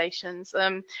organizations.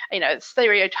 You know,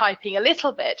 stereotyping a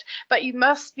little bit, but you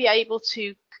must be able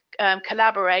to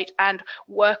collaborate and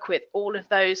work with all of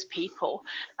those people,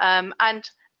 and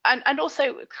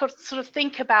also sort of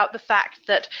think about the fact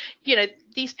that, you know,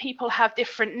 these people have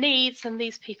different needs, and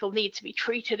these people need to be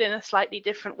treated in a slightly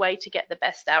different way to get the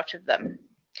best out of them.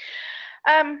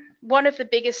 One of the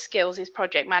biggest skills is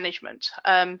project management.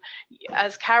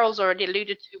 As Carol's already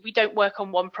alluded to, we don't work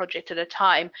on one project at a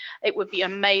time. It would be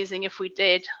amazing if we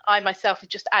did. I myself have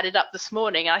just added up this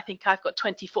morning, and I think I've got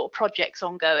 24 projects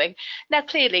ongoing. Now,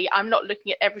 clearly, I'm not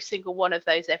looking at every single one of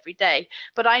those every day,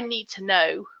 but I need to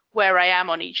know where I am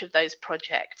on each of those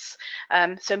projects.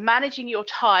 So managing your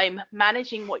time,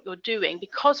 managing what you're doing,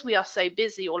 because we are so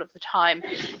busy all of the time,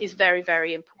 is very,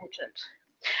 very important.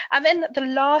 And then the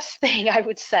last thing I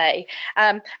would say,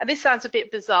 and this sounds a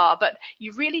bit bizarre, but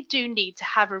you really do need to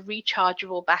have a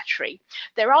rechargeable battery.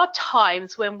 There are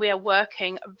times when we are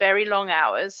working very long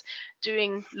hours,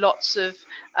 doing lots of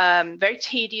very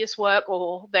tedious work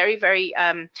or very, very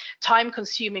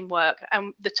time-consuming work,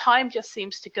 and the time just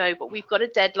seems to go, but we've got a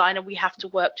deadline and we have to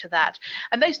work to that.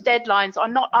 And those deadlines are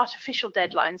not artificial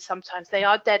deadlines sometimes. They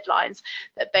are deadlines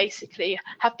that basically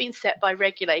have been set by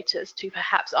regulators to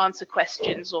perhaps answer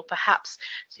questions or perhaps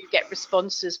to get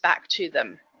responses back to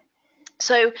them.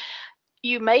 So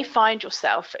you may find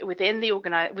yourself within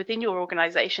your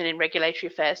organization in regulatory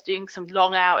affairs doing some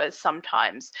long hours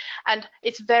sometimes, and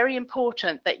it's very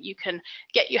important that you can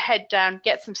get your head down,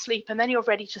 get some sleep, and then you're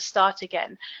ready to start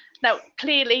again. Now,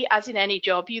 clearly, as in any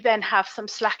job, you then have some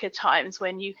slacker times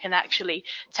when you can actually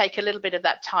take a little bit of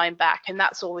that time back, and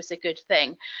that's always a good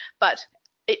thing. But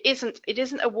it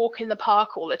isn't a walk in the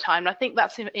park all the time. I think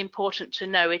that's important to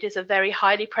know. It is a very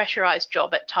highly pressurized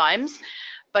job at times,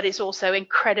 but it's also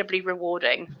incredibly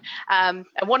rewarding. And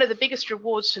one of the biggest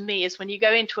rewards for me is when you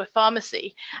go into a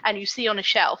pharmacy and you see on a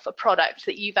shelf a product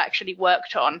that you've actually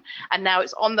worked on, and now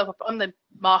it's on the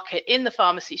market in the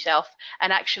pharmacy shelf,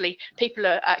 and actually people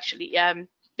are actually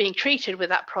being treated with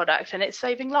that product, and it's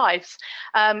saving lives.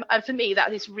 And for me,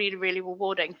 that is really, really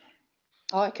rewarding.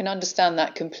 Oh, I can understand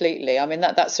that completely. I mean,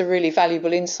 that's a really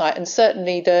valuable insight, and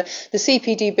certainly the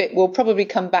CPD bit will probably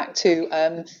come back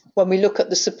to when we look at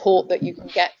the support that you can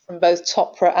get from both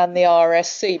TOPRA and the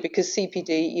RSC, because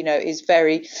CPD, you know,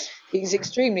 is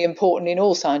extremely important in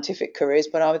all scientific careers,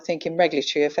 but I would think in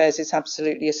regulatory affairs it's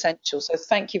absolutely essential. So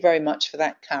thank you very much for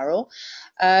that, Carol.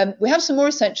 We have some more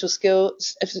essential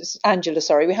skills, Angela,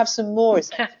 sorry, we have some more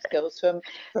essential skills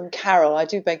from Carol. I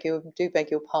do beg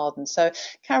your pardon. So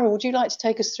Carol, would you like to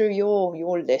take us through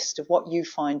your list of what you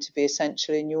find to be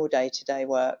essential in your day-to-day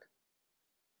work?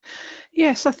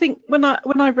 Yes, I think when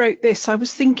I wrote this, I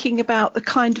was thinking about the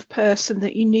kind of person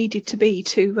that you needed to be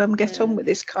to get on with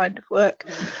this kind of work.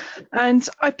 And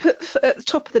I put at the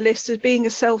top of the list as being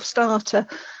a self-starter.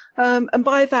 And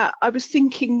by that, I was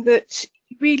thinking that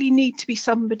you really need to be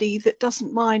somebody that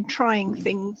doesn't mind trying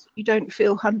things you don't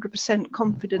feel 100%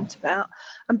 confident about,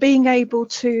 and being able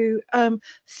to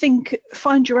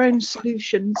find your own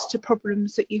solutions to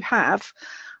problems that you have.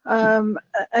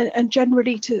 And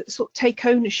generally to sort of take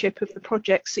ownership of the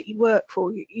projects that you work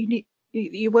for,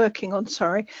 you're working on,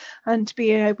 and to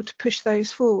be able to push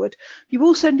those forward. You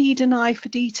also need an eye for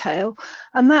detail,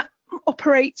 and that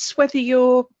operates whether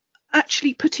you're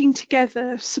actually putting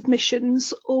together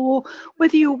submissions or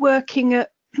whether you're working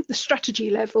at the strategy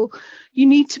level. You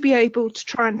need to be able to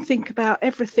try and think about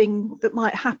everything that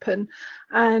might happen,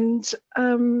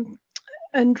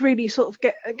 and really sort of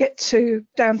get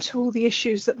down to all the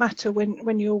issues that matter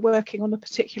when you're working on a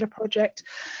particular project.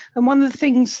 And one of the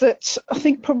things that I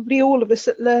think probably all of us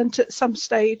have learned at some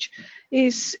stage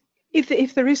is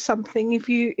if there is something, if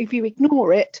you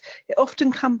ignore it, it often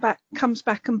comes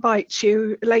back and bites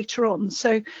you later on.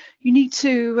 So you need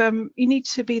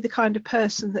to be the kind of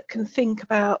person that can think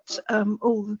about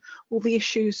all the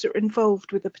issues that are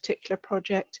involved with a particular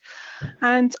project.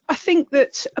 And I think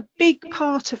that a big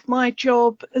part of my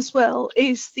job as well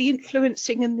is the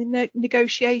influencing and the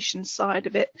negotiation side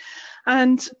of it.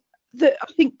 And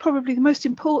I think probably the most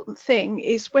important thing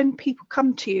is when people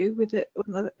come to you with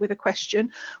a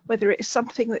question, whether it's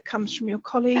something that comes from your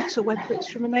colleagues or whether it's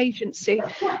from an agency,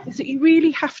 is that you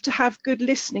really have to have good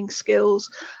listening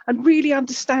skills and really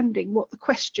understanding what the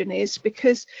question is,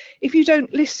 because if you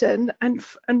don't listen and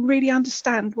really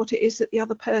understand what it is that the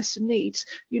other person needs,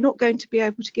 you're not going to be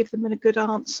able to give them a good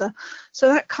answer. So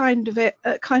that kind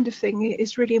of thing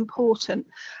is really important,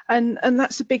 and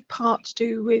that's a big part to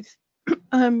do with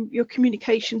your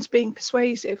communications being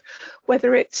persuasive,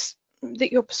 whether it's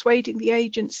that you're persuading the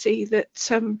agency that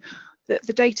that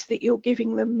the data that you're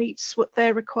giving them meets what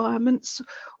their requirements,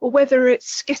 or whether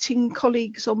it's getting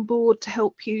colleagues on board to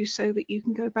help you so that you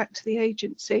can go back to the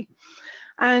agency.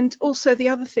 And also the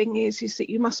other thing is that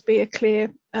you must be a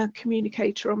clear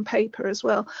communicator on paper as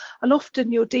well. And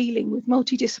often you're dealing with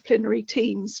multidisciplinary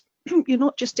teams. You're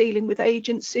not just dealing with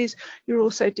agencies, you're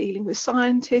also dealing with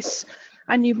scientists,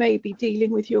 and you may be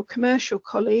dealing with your commercial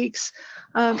colleagues,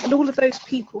 and all of those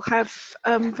people have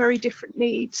very different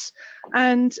needs.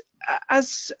 And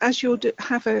as you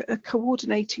have a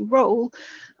coordinating role,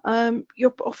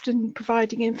 you're often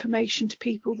providing information to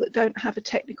people that don't have a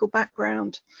technical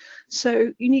background.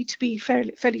 So you need to be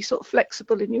fairly sort of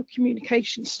flexible in your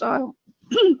communication style.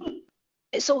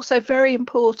 It's also very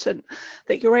important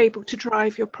that you're able to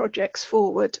drive your projects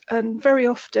forward. And very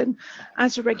often,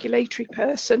 as a regulatory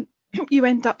person, you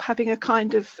end up having a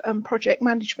kind of project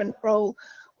management role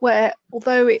where,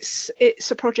 although it's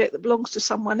a project that belongs to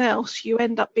someone else, you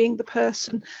end up being the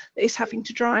person that is having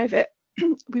to drive it.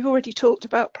 We've already talked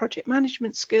about project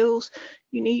management skills.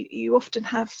 You often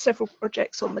have several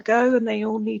projects on the go and they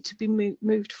all need to be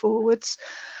moved forwards.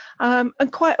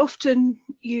 And quite often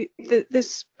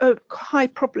there's a high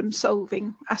problem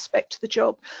solving aspect to the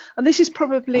job. And this is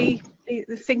probably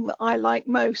the thing that I like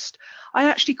most. I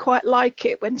actually quite like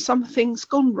it when something's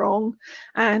gone wrong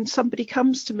and somebody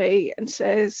comes to me and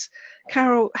says,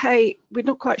 Carol, hey, we're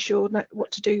not quite sure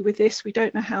what to do with this. We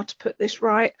don't know how to put this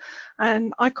right.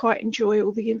 And I quite enjoy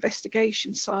all the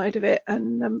investigation side of it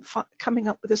and coming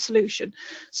up with a solution.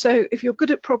 So if you're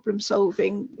good at problem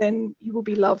solving, then you will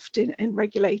be loved in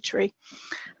regulatory.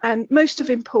 And most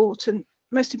important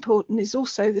is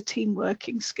also the team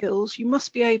working skills. You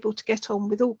must be able to get on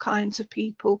with all kinds of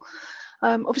people.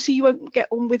 Obviously you won't get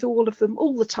on with all of them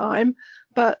all the time,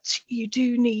 but you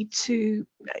do need to,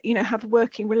 have a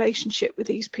working relationship with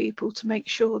these people to make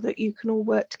sure that you can all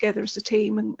work together as a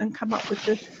team and come up with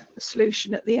the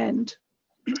solution at the end.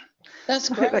 That's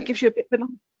great. I hope that gives you a bit of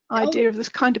an idea of this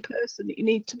kind of person that you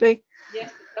need to be.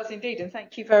 Yes, it does indeed, and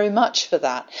thank you very much for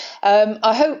that.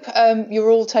 I hope you're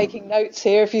all taking notes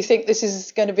here if you think this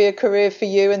is going to be a career for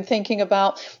you, and thinking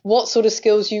about what sort of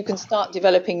skills you can start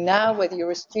developing now, whether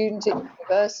you're a student at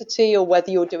university or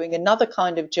whether you're doing another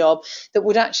kind of job that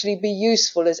would actually be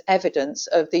useful as evidence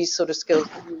of these sort of skills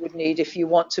that you would need if you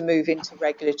want to move into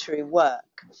regulatory work.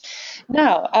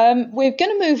 Now, we're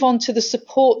going to move on to the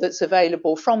support that's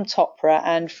available from TOPRA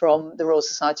and from the Royal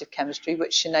Society of Chemistry,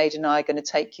 which Sinead and I are going to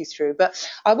take you through. But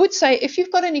I would say, if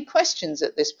you've got any questions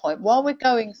at this point, while we're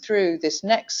going through this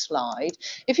next slide,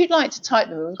 if you'd like to type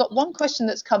them in, we've got one question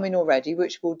that's come in already,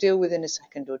 which we'll deal with in a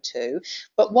second or two.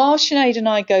 But while Sinead and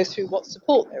I go through what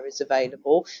support there is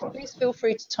available, please feel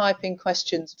free to type in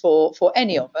questions for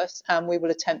any of us, and we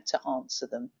will attempt to answer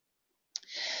them.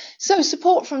 So,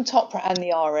 support from TOPRA and the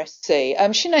RSC.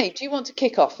 Sinead, do you want to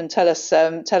kick off and tell us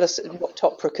what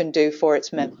TOPRA can do for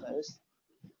its members?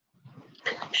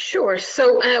 Sure.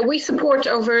 So we support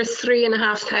over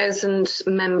 3,500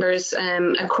 members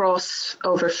across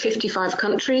over 55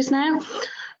 countries now.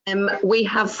 We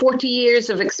have 40 years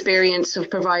of experience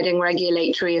of providing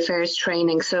regulatory affairs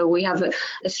training, so we have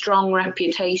a strong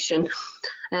reputation.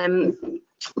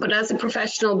 But as a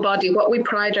professional body, what we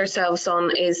pride ourselves on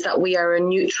is that we are a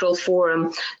neutral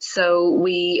forum. So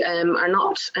we are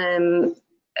not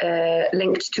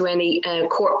linked to any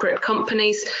corporate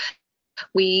companies.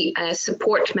 We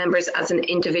support members as an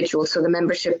individual. So the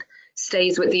membership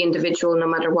stays with the individual no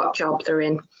matter what job they're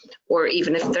in, or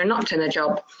even if they're not in a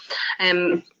job.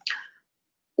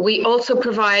 We also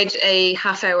provide a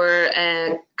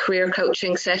half-hour career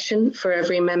coaching session for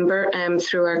every member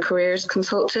through our careers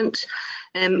consultant.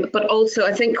 But also,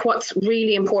 I think what's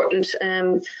really important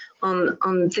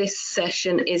on this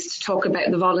session is to talk about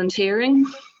the volunteering.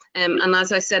 And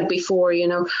as I said before,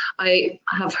 I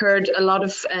have heard a lot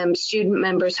of student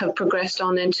members have progressed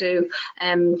on into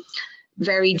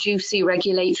very juicy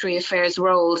regulatory affairs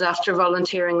roles after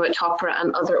volunteering with TOPRA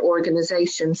and other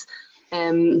organisations.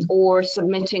 Or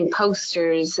submitting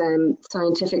posters,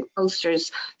 scientific posters.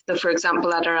 So for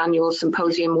example, at our annual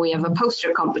symposium, we have a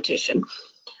poster competition.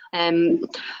 And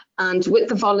with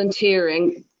the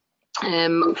volunteering,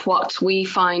 what we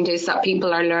find is that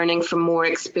people are learning from more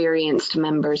experienced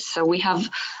members. So we have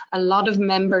a lot of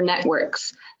member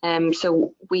networks.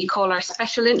 So we call our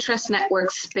special interest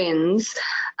networks SPINs,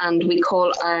 and we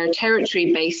call our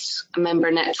territory-based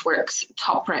member networks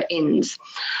TOPRA INs.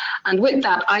 And with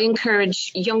that, I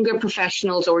encourage younger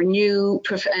professionals or new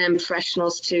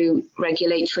professionals to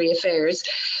regulatory affairs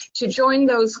to join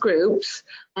those groups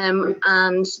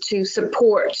and to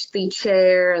support the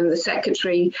chair and the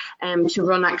secretary to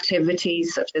run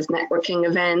activities such as networking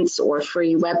events or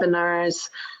free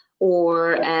webinars,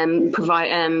 or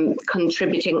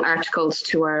contributing articles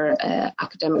to our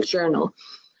academic journal.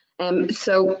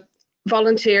 So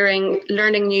volunteering,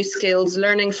 learning new skills,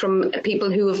 learning from people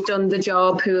who have done the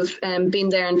job, who have been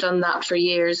there and done that for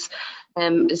years,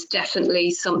 is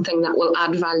definitely something that will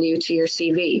add value to your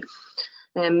CV.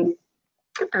 And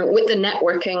with the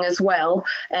networking as well,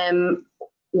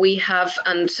 we have,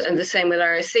 and the same with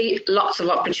RSC, lots of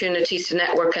opportunities to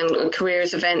network and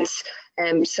careers events.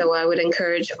 So I would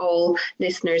encourage all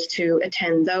listeners to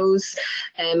attend those.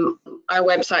 Our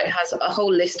website has a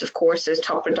whole list of courses,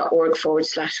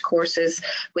 topra.org/courses,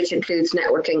 which includes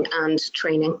networking and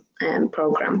training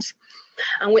programs.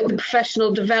 And with the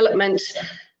professional development,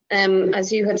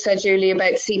 as you had said, Julie,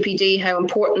 about CPD, how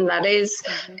important that is.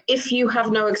 If you have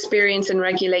no experience in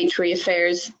regulatory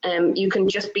affairs, you can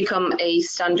just become a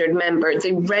standard member.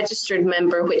 The registered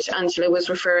member, which Angela was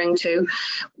referring to,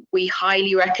 we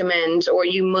highly recommend, or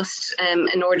you must,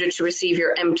 in order to receive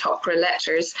your MTOPRA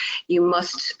letters, you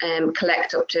must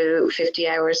collect up to 50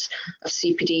 hours of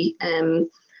CPD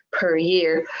per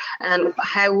year. And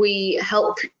how we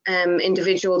help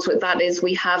individuals with that is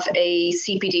we have a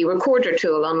CPD recorder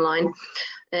tool online,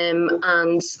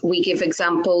 and we give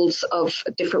examples of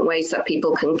different ways that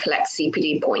people can collect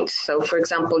CPD points. So for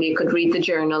example, you could read the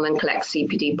journal and collect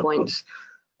CPD points,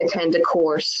 attend a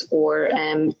course, or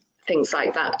things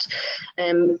like that.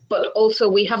 But also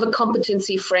we have a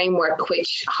competency framework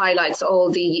which highlights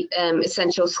all the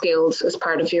essential skills as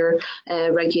part of your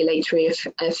regulatory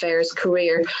affairs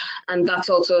career, and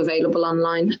that's also available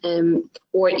online,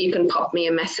 or you can pop me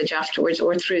a message afterwards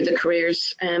or through the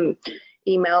careers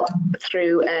email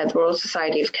through the Royal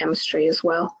Society of Chemistry as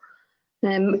well.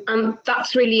 And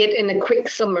that's really it in a quick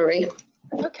summary.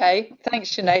 Okay,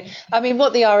 thanks, Sinead. I mean,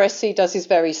 what the RSC does is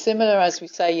very similar. As we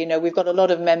say, you know, we've got a lot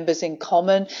of members in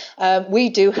common. We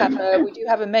do have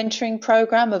a mentoring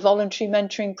program, a voluntary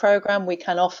mentoring program. We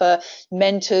can offer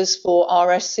mentors for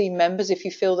RSC members if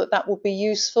you feel that that would be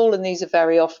useful. And these are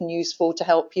very often useful to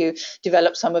help you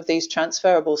develop some of these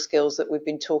transferable skills that we've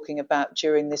been talking about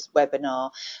during this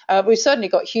webinar. We've certainly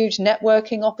got huge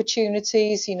networking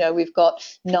opportunities. You know, we've got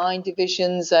 9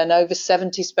 divisions and over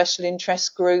 70 special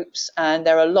interest groups, and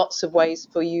there are lots of ways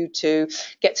for you to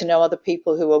get to know other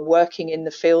people who are working in the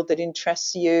field that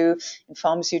interests you, in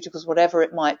pharmaceuticals, whatever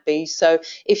it might be. So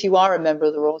if you are a member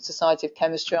of the Royal Society of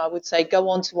Chemistry, I would say go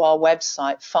onto our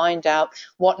website, find out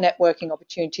what networking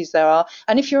opportunities there are.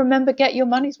 And if you're a member, get your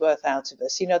money's worth out of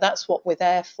us. You know, that's what we're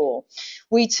there for.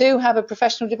 We too have a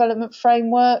professional development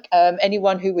framework.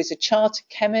 Anyone who is a chartered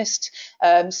chemist,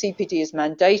 CPD is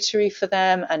mandatory for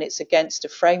them, and it's against a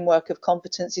framework of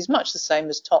competencies, much the same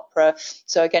as TOPRA.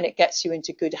 So again, it gets you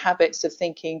into good habits of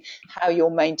thinking how you're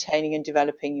maintaining and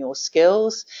developing your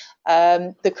skills.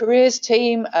 The careers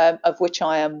team, of which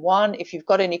I am one, if you've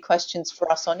got any questions for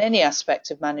us on any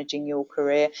aspect of managing your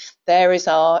career, there is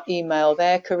our email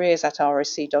there,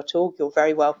 careers@rsc.org. You're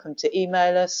very welcome to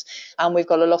email us. And we've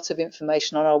got a lot of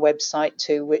information on our website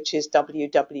too, which is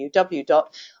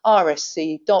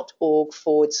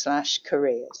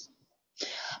www.rsc.org/careers.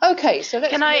 Okay, so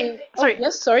let's Sorry.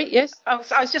 Yes, sorry, yes. I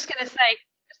was just going to say,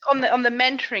 on the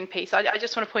mentoring piece, I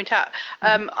just want to point out,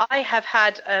 I have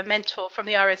had a mentor from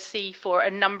the RSC for a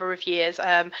number of years,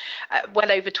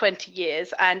 well over 20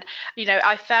 years, and you know,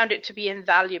 I found it to be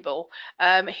invaluable.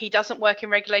 He doesn't work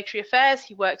in regulatory affairs,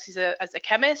 he works as a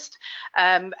chemist,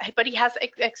 but he has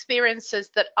experiences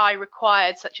that I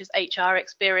required, such as HR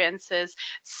experiences,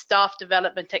 staff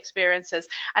development experiences,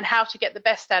 and how to get the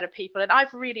best out of people, and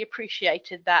I've really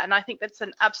appreciated that, and I think that's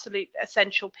an absolute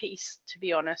essential piece, to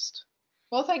be honest.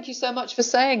 Well, thank you so much for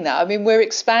saying that. I mean, we're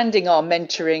expanding our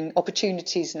mentoring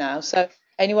opportunities now. So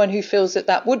anyone who feels that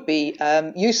that would be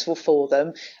useful for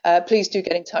them, please do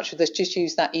get in touch with us. Just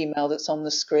use that email that's on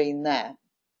the screen there.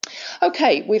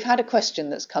 Okay, we've had a question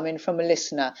that's come in from a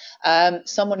listener.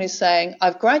 Someone is saying,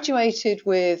 I've graduated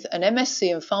with an MSc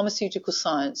in Pharmaceutical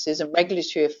Sciences and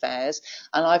Regulatory Affairs,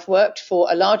 and I've worked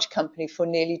for a large company for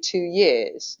nearly 2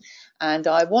 years. And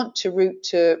I want to route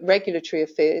to Regulatory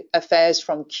Affairs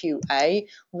from QA.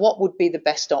 What would be the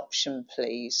best option,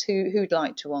 please? Who'd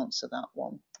like to answer that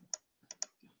one?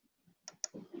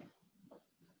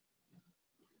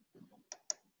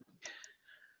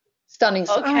 Stunning.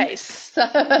 Okay.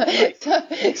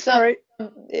 Sorry.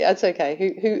 That's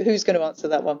okay. Who's going to answer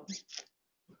that one?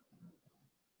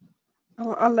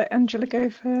 I'll let Angela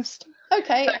go first.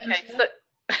 Okay.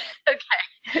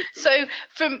 So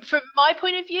from my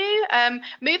point of view,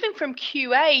 moving from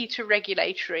QA to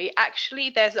regulatory,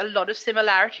 actually there's a lot of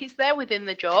similarities there within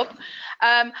the job.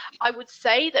 I would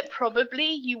say that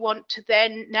probably you want to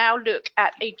then now look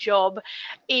at a job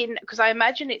in, because I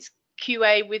imagine it's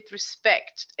QA with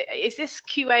respect, is this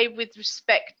QA with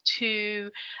respect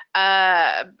to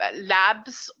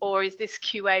labs, or is this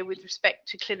QA with respect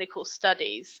to clinical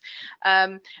studies?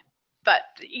 But,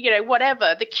 you know,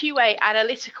 whatever, the QA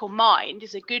analytical mind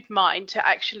is a good mind to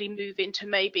actually move into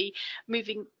maybe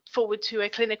moving forward to a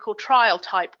clinical trial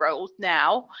type role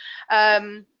now,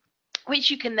 which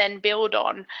you can then build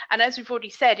on. And as we've already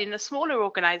said, in the smaller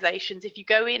organizations, if you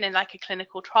go in like a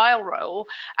clinical trial role,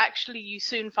 actually you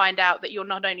soon find out that you're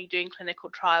not only doing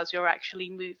clinical trials, you're actually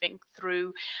moving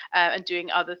through and doing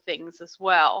other things as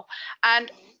well.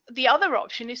 And the other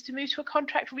option is to move to a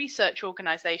contract research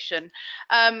organization.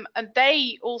 And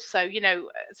they also, you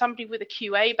know, somebody with a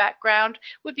QA background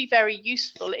would be very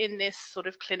useful in this sort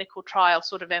of clinical trial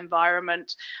sort of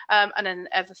environment. And then,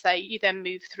 as I say, you then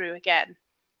move through again.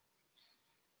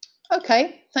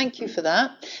 Okay, thank you for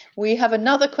that. We have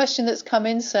another question that's come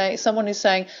in saying, someone is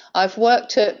saying, I've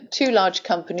worked at 2 large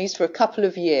companies for a couple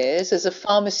of years as a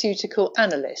pharmaceutical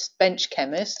analyst, bench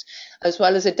chemist, as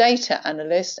well as a data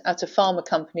analyst at a pharma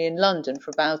company in London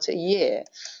for about a year.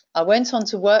 I went on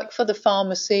to work for the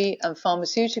pharmacy and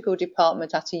pharmaceutical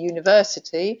department at a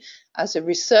university as a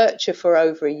researcher for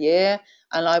over a year,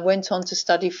 and I went on to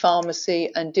study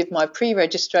pharmacy and did my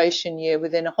pre-registration year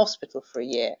within a hospital for a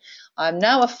year. I'm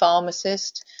now a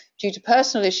pharmacist. Due to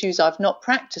personal issues, I've not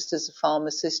practiced as a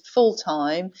pharmacist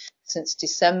full-time since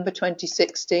December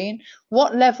 2016.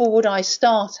 What level would I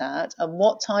start at, and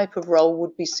what type of role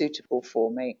would be suitable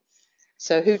for me?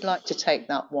 So who'd like to take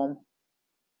that one?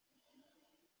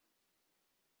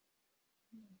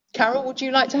 Carol, would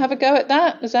you like to have a go at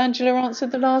that, as Angela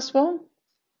answered the last one?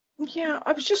 Yeah,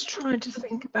 I was just trying to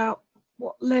think about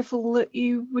what level that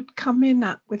you would come in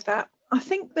at with that. I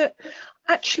think that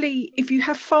actually, if you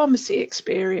have pharmacy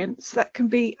experience, that can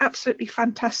be absolutely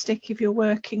fantastic if you're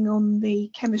working on the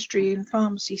chemistry and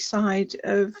pharmacy side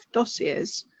of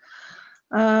dossiers.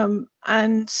 And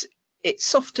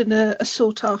it's often a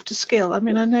sought after skill. I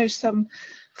mean, I know some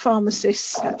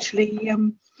pharmacists actually,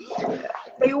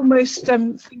 they almost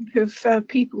think of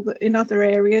people that in other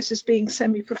areas as being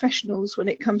semi-professionals when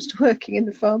it comes to working in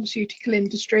the pharmaceutical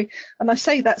industry. And I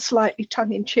say that slightly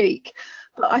tongue-in-cheek,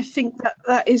 but I think that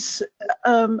that is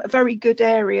a very good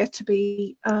area to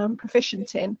be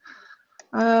proficient in.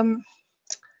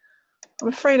 I'm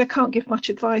afraid I can't give much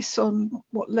advice on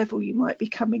what level you might be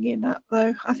coming in at,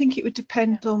 though. I think it would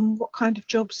depend on what kind of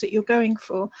jobs that you're going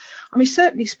for. I mean,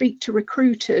 certainly speak to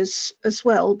recruiters as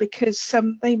well, because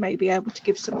they may be able to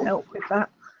give some help with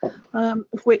that.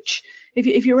 Which,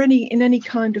 if you're in any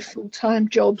kind of full-time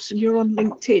jobs and you're on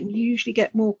LinkedIn, you usually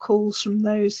get more calls from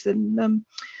those than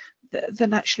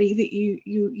actually that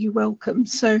you welcome.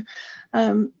 So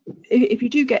if you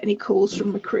do get any calls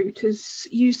from recruiters,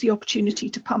 use the opportunity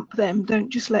to pump them. Don't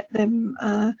just let them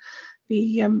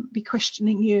be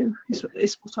questioning you,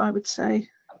 is what I would say.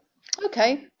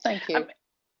 Okay, thank you.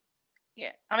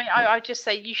 Yeah, I mean, I just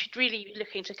say you should really be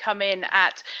looking to come in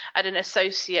at an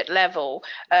associate level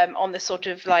on the sort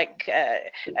of like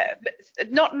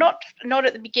not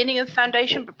at the beginning of the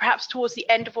foundation, but perhaps towards the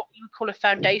end of what we would call a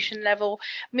foundation level,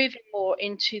 moving more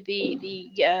into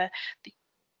the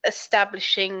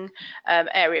establishing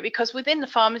area, because within the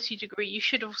pharmacy degree you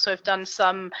should also have done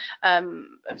some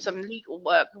legal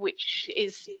work, which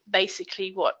is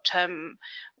basically what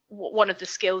one of the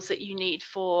skills that you need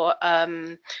for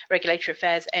regulatory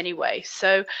affairs anyway.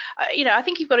 So, you know, I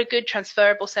think you've got a good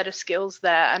transferable set of skills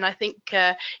there. And I think,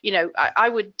 you know, I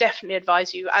would definitely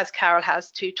advise you, as Carol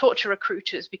has, to talk to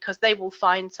recruiters, because they will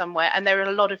find somewhere, and there are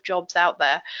a lot of jobs out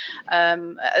there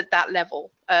at that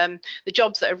level The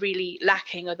jobs that are really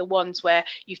lacking are the ones where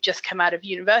you've just come out of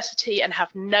university and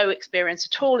have no experience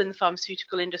at all in the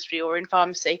pharmaceutical industry or in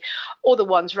pharmacy, or the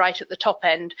ones right at the top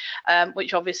end,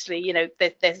 which obviously, you know,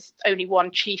 there's only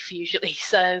one chief usually,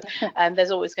 so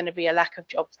there's always going to be a lack of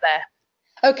jobs there.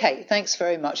 Okay, thanks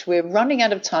very much. We're running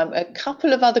out of time. A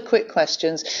couple of other quick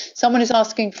questions. Someone is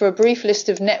asking for a brief list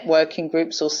of networking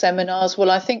groups or seminars.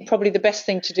 Well, I think probably the best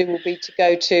thing to do will be to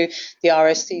go to the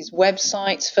RSC's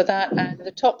websites for that, and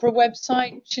the TOPRA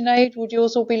website. Sinead, would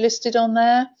yours all be listed on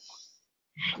there?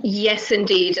 Yes,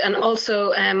 indeed. And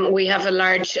also we have a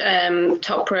large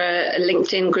TOPRA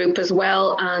LinkedIn group as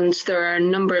well, and there are a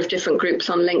number of different groups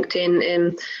on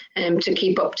LinkedIn to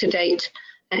keep up to date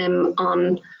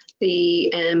on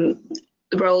the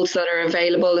roles that are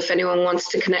available. If anyone wants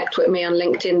to connect with me on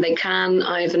LinkedIn, they can.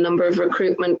 I have a number of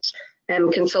recruitment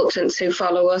consultants who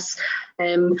follow us.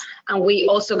 And we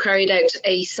also carried out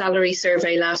a salary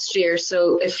survey last year.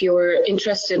 So if you're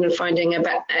interested in finding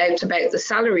out about the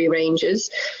salary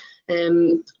ranges,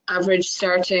 average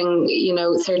starting, you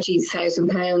know,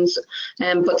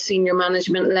 £30,000, but senior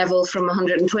management level from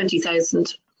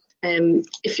 120,000.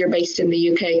 If you're based in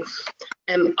the UK.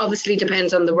 Obviously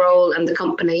depends on the role and the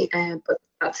company, but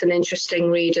that's an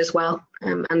interesting read as well,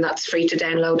 and that's free to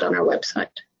download on our website.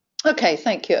 Okay,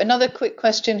 thank you. Another quick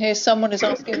question here. Someone is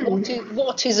asking,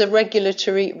 what is a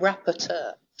regulatory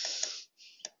rapporteur?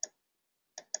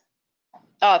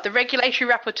 The regulatory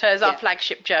rapporteur is our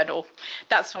flagship journal.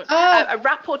 That's what, a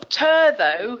rapporteur,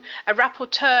 though, a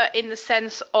rapporteur in the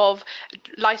sense of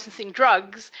licensing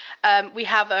drugs. We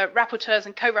have rapporteurs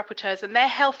and co-rapporteurs, and they're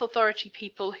health authority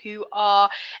people who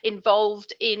are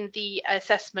involved in the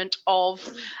assessment of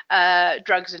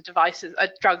drugs and devices,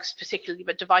 drugs particularly,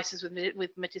 but devices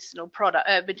with medicinal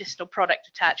product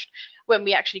attached, when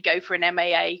we actually go for an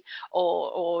MAA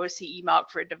or a CE mark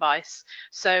for a device.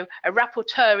 So a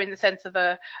rapporteur in the sense of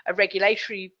a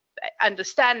regulatory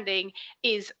understanding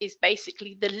is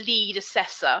basically the lead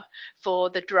assessor for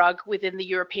the drug within the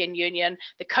European Union.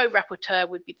 The co-rapporteur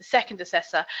would be the second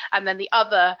assessor, and then the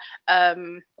other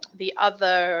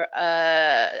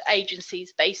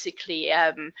agencies basically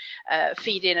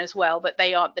feed in as well, but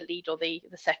they aren't the lead or the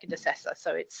second assessor.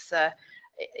 So it's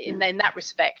in that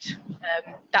respect,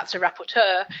 that's a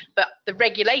rapporteur, but the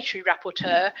regulatory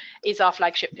rapporteur is our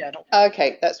flagship journal.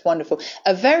 Okay, that's wonderful.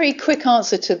 A very quick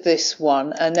answer to this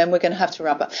one, and then we're going to have to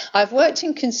wrap up. I've worked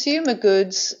in consumer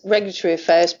goods regulatory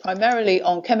affairs, primarily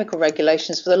on chemical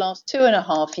regulations, for the last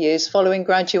 2.5 years following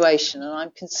graduation, and I'm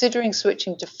considering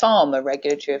switching to pharma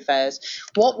regulatory affairs.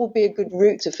 What will be a good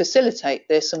route to facilitate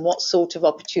this, and what sort of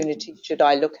opportunities should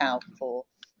I look out for?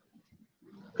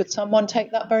 Could someone take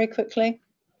that very quickly?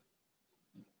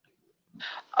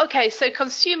 Okay, so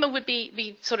consumer would be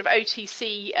the sort of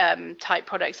OTC type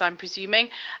products, I'm presuming.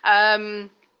 And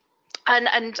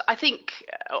I think,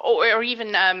 or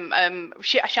even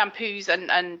shampoos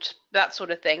and that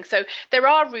sort of thing. So there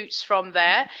are routes from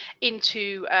there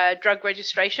into drug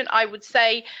registration. I would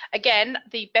say, again,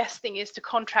 the best thing is to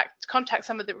contact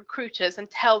some of the recruiters and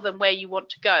tell them where you want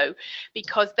to go,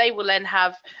 because they will then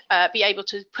be able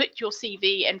to put your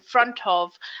CV in front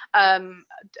of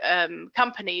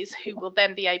companies who will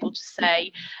then be able to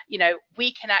say, you know,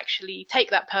 we can actually take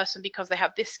that person because they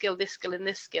have this skill, and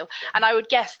this skill. And I would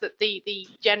guess that the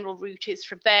general route is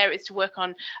from there is to work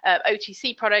on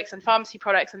OTC products and pharmacy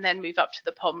products, and then move up to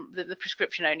the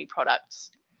prescription only products.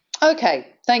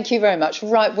 Okay, thank you very much.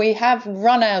 Right, we have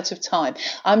run out of time.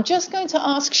 I'm just going to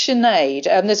ask Sinead,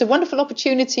 there's a wonderful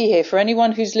opportunity here for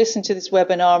anyone who's listened to this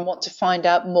webinar and want to find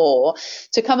out more,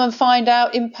 to come and find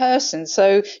out in person.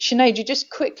 So Sinead, you just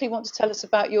quickly want to tell us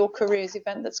about your careers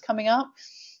event that's coming up?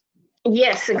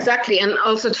 Yes, exactly. And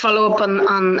also to follow up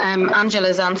on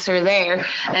Angela's answer there,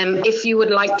 if you would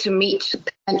like to meet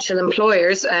potential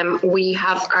employers, we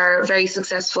have our very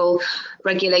successful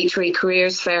regulatory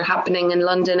careers fair happening in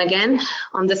London again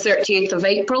on the 30th of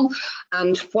April.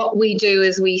 And what we do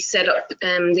is we set up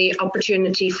the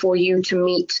opportunity for you to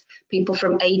meet people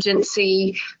from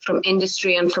agency, from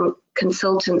industry, and from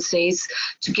consultancies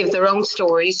to give their own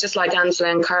stories, just like Angela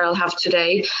and Carol have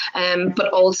today.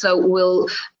 But also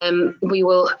we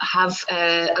will have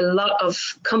a lot of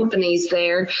companies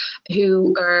there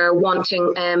who are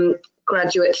wanting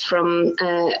graduates from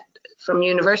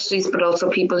universities, but also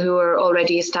people who are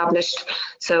already established.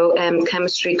 So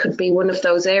chemistry could be one of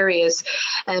those areas.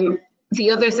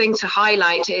 The other thing to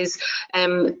highlight is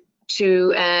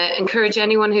to encourage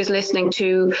anyone who's listening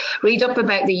to read up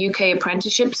about the UK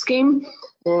apprenticeship scheme.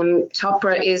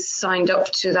 TOPRA is signed up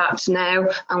to that now,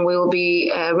 and we will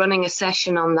be running a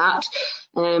session on that.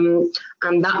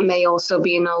 And that may also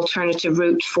be an alternative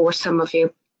route for some of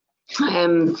you.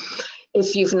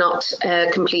 if you've not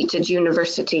completed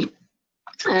university.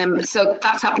 So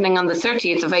that's happening on the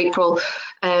 30th of April,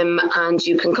 and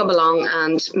you can come along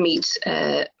and meet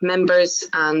members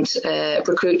and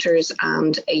recruiters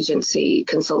and agency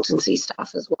consultancy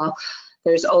staff as well.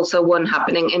 There's also one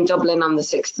happening in Dublin on the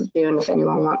 6th of June if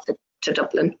anyone wants to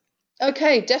Dublin.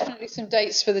 Okay, definitely some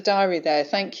dates for the diary there.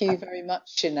 Thank you very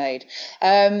much, Sinead.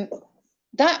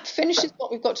 That finishes what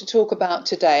we've got to talk about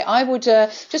today. I would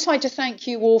just like to thank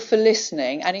you all for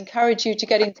listening and encourage you to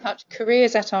get in touch,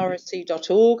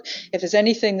 careers@rsc.org, if there's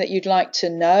anything that you'd like to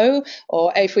know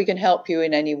or if we can help you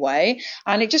in any way.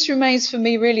 And it just remains for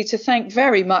me really to thank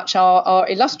very much our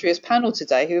illustrious panel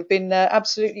today, who have been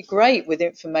absolutely great with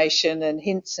information and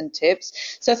hints and tips.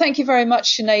 So thank you very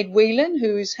much, Sinead Whelan,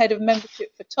 who's Head of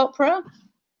Membership for TOPRA.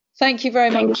 Thank you very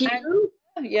much. Thank you.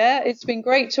 Yeah, it's been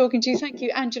great talking to you. Thank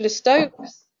you, Angela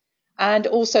Stokes. And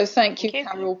also thank you,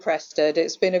 Carol Prested.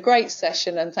 It's been a great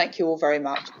session and thank you all very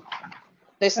much.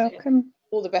 Welcome.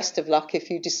 All the best of luck if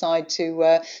you decide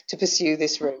to pursue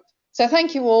this route. So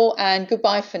thank you all and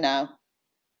goodbye for now.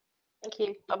 Thank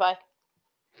you. Bye-bye.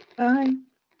 Bye.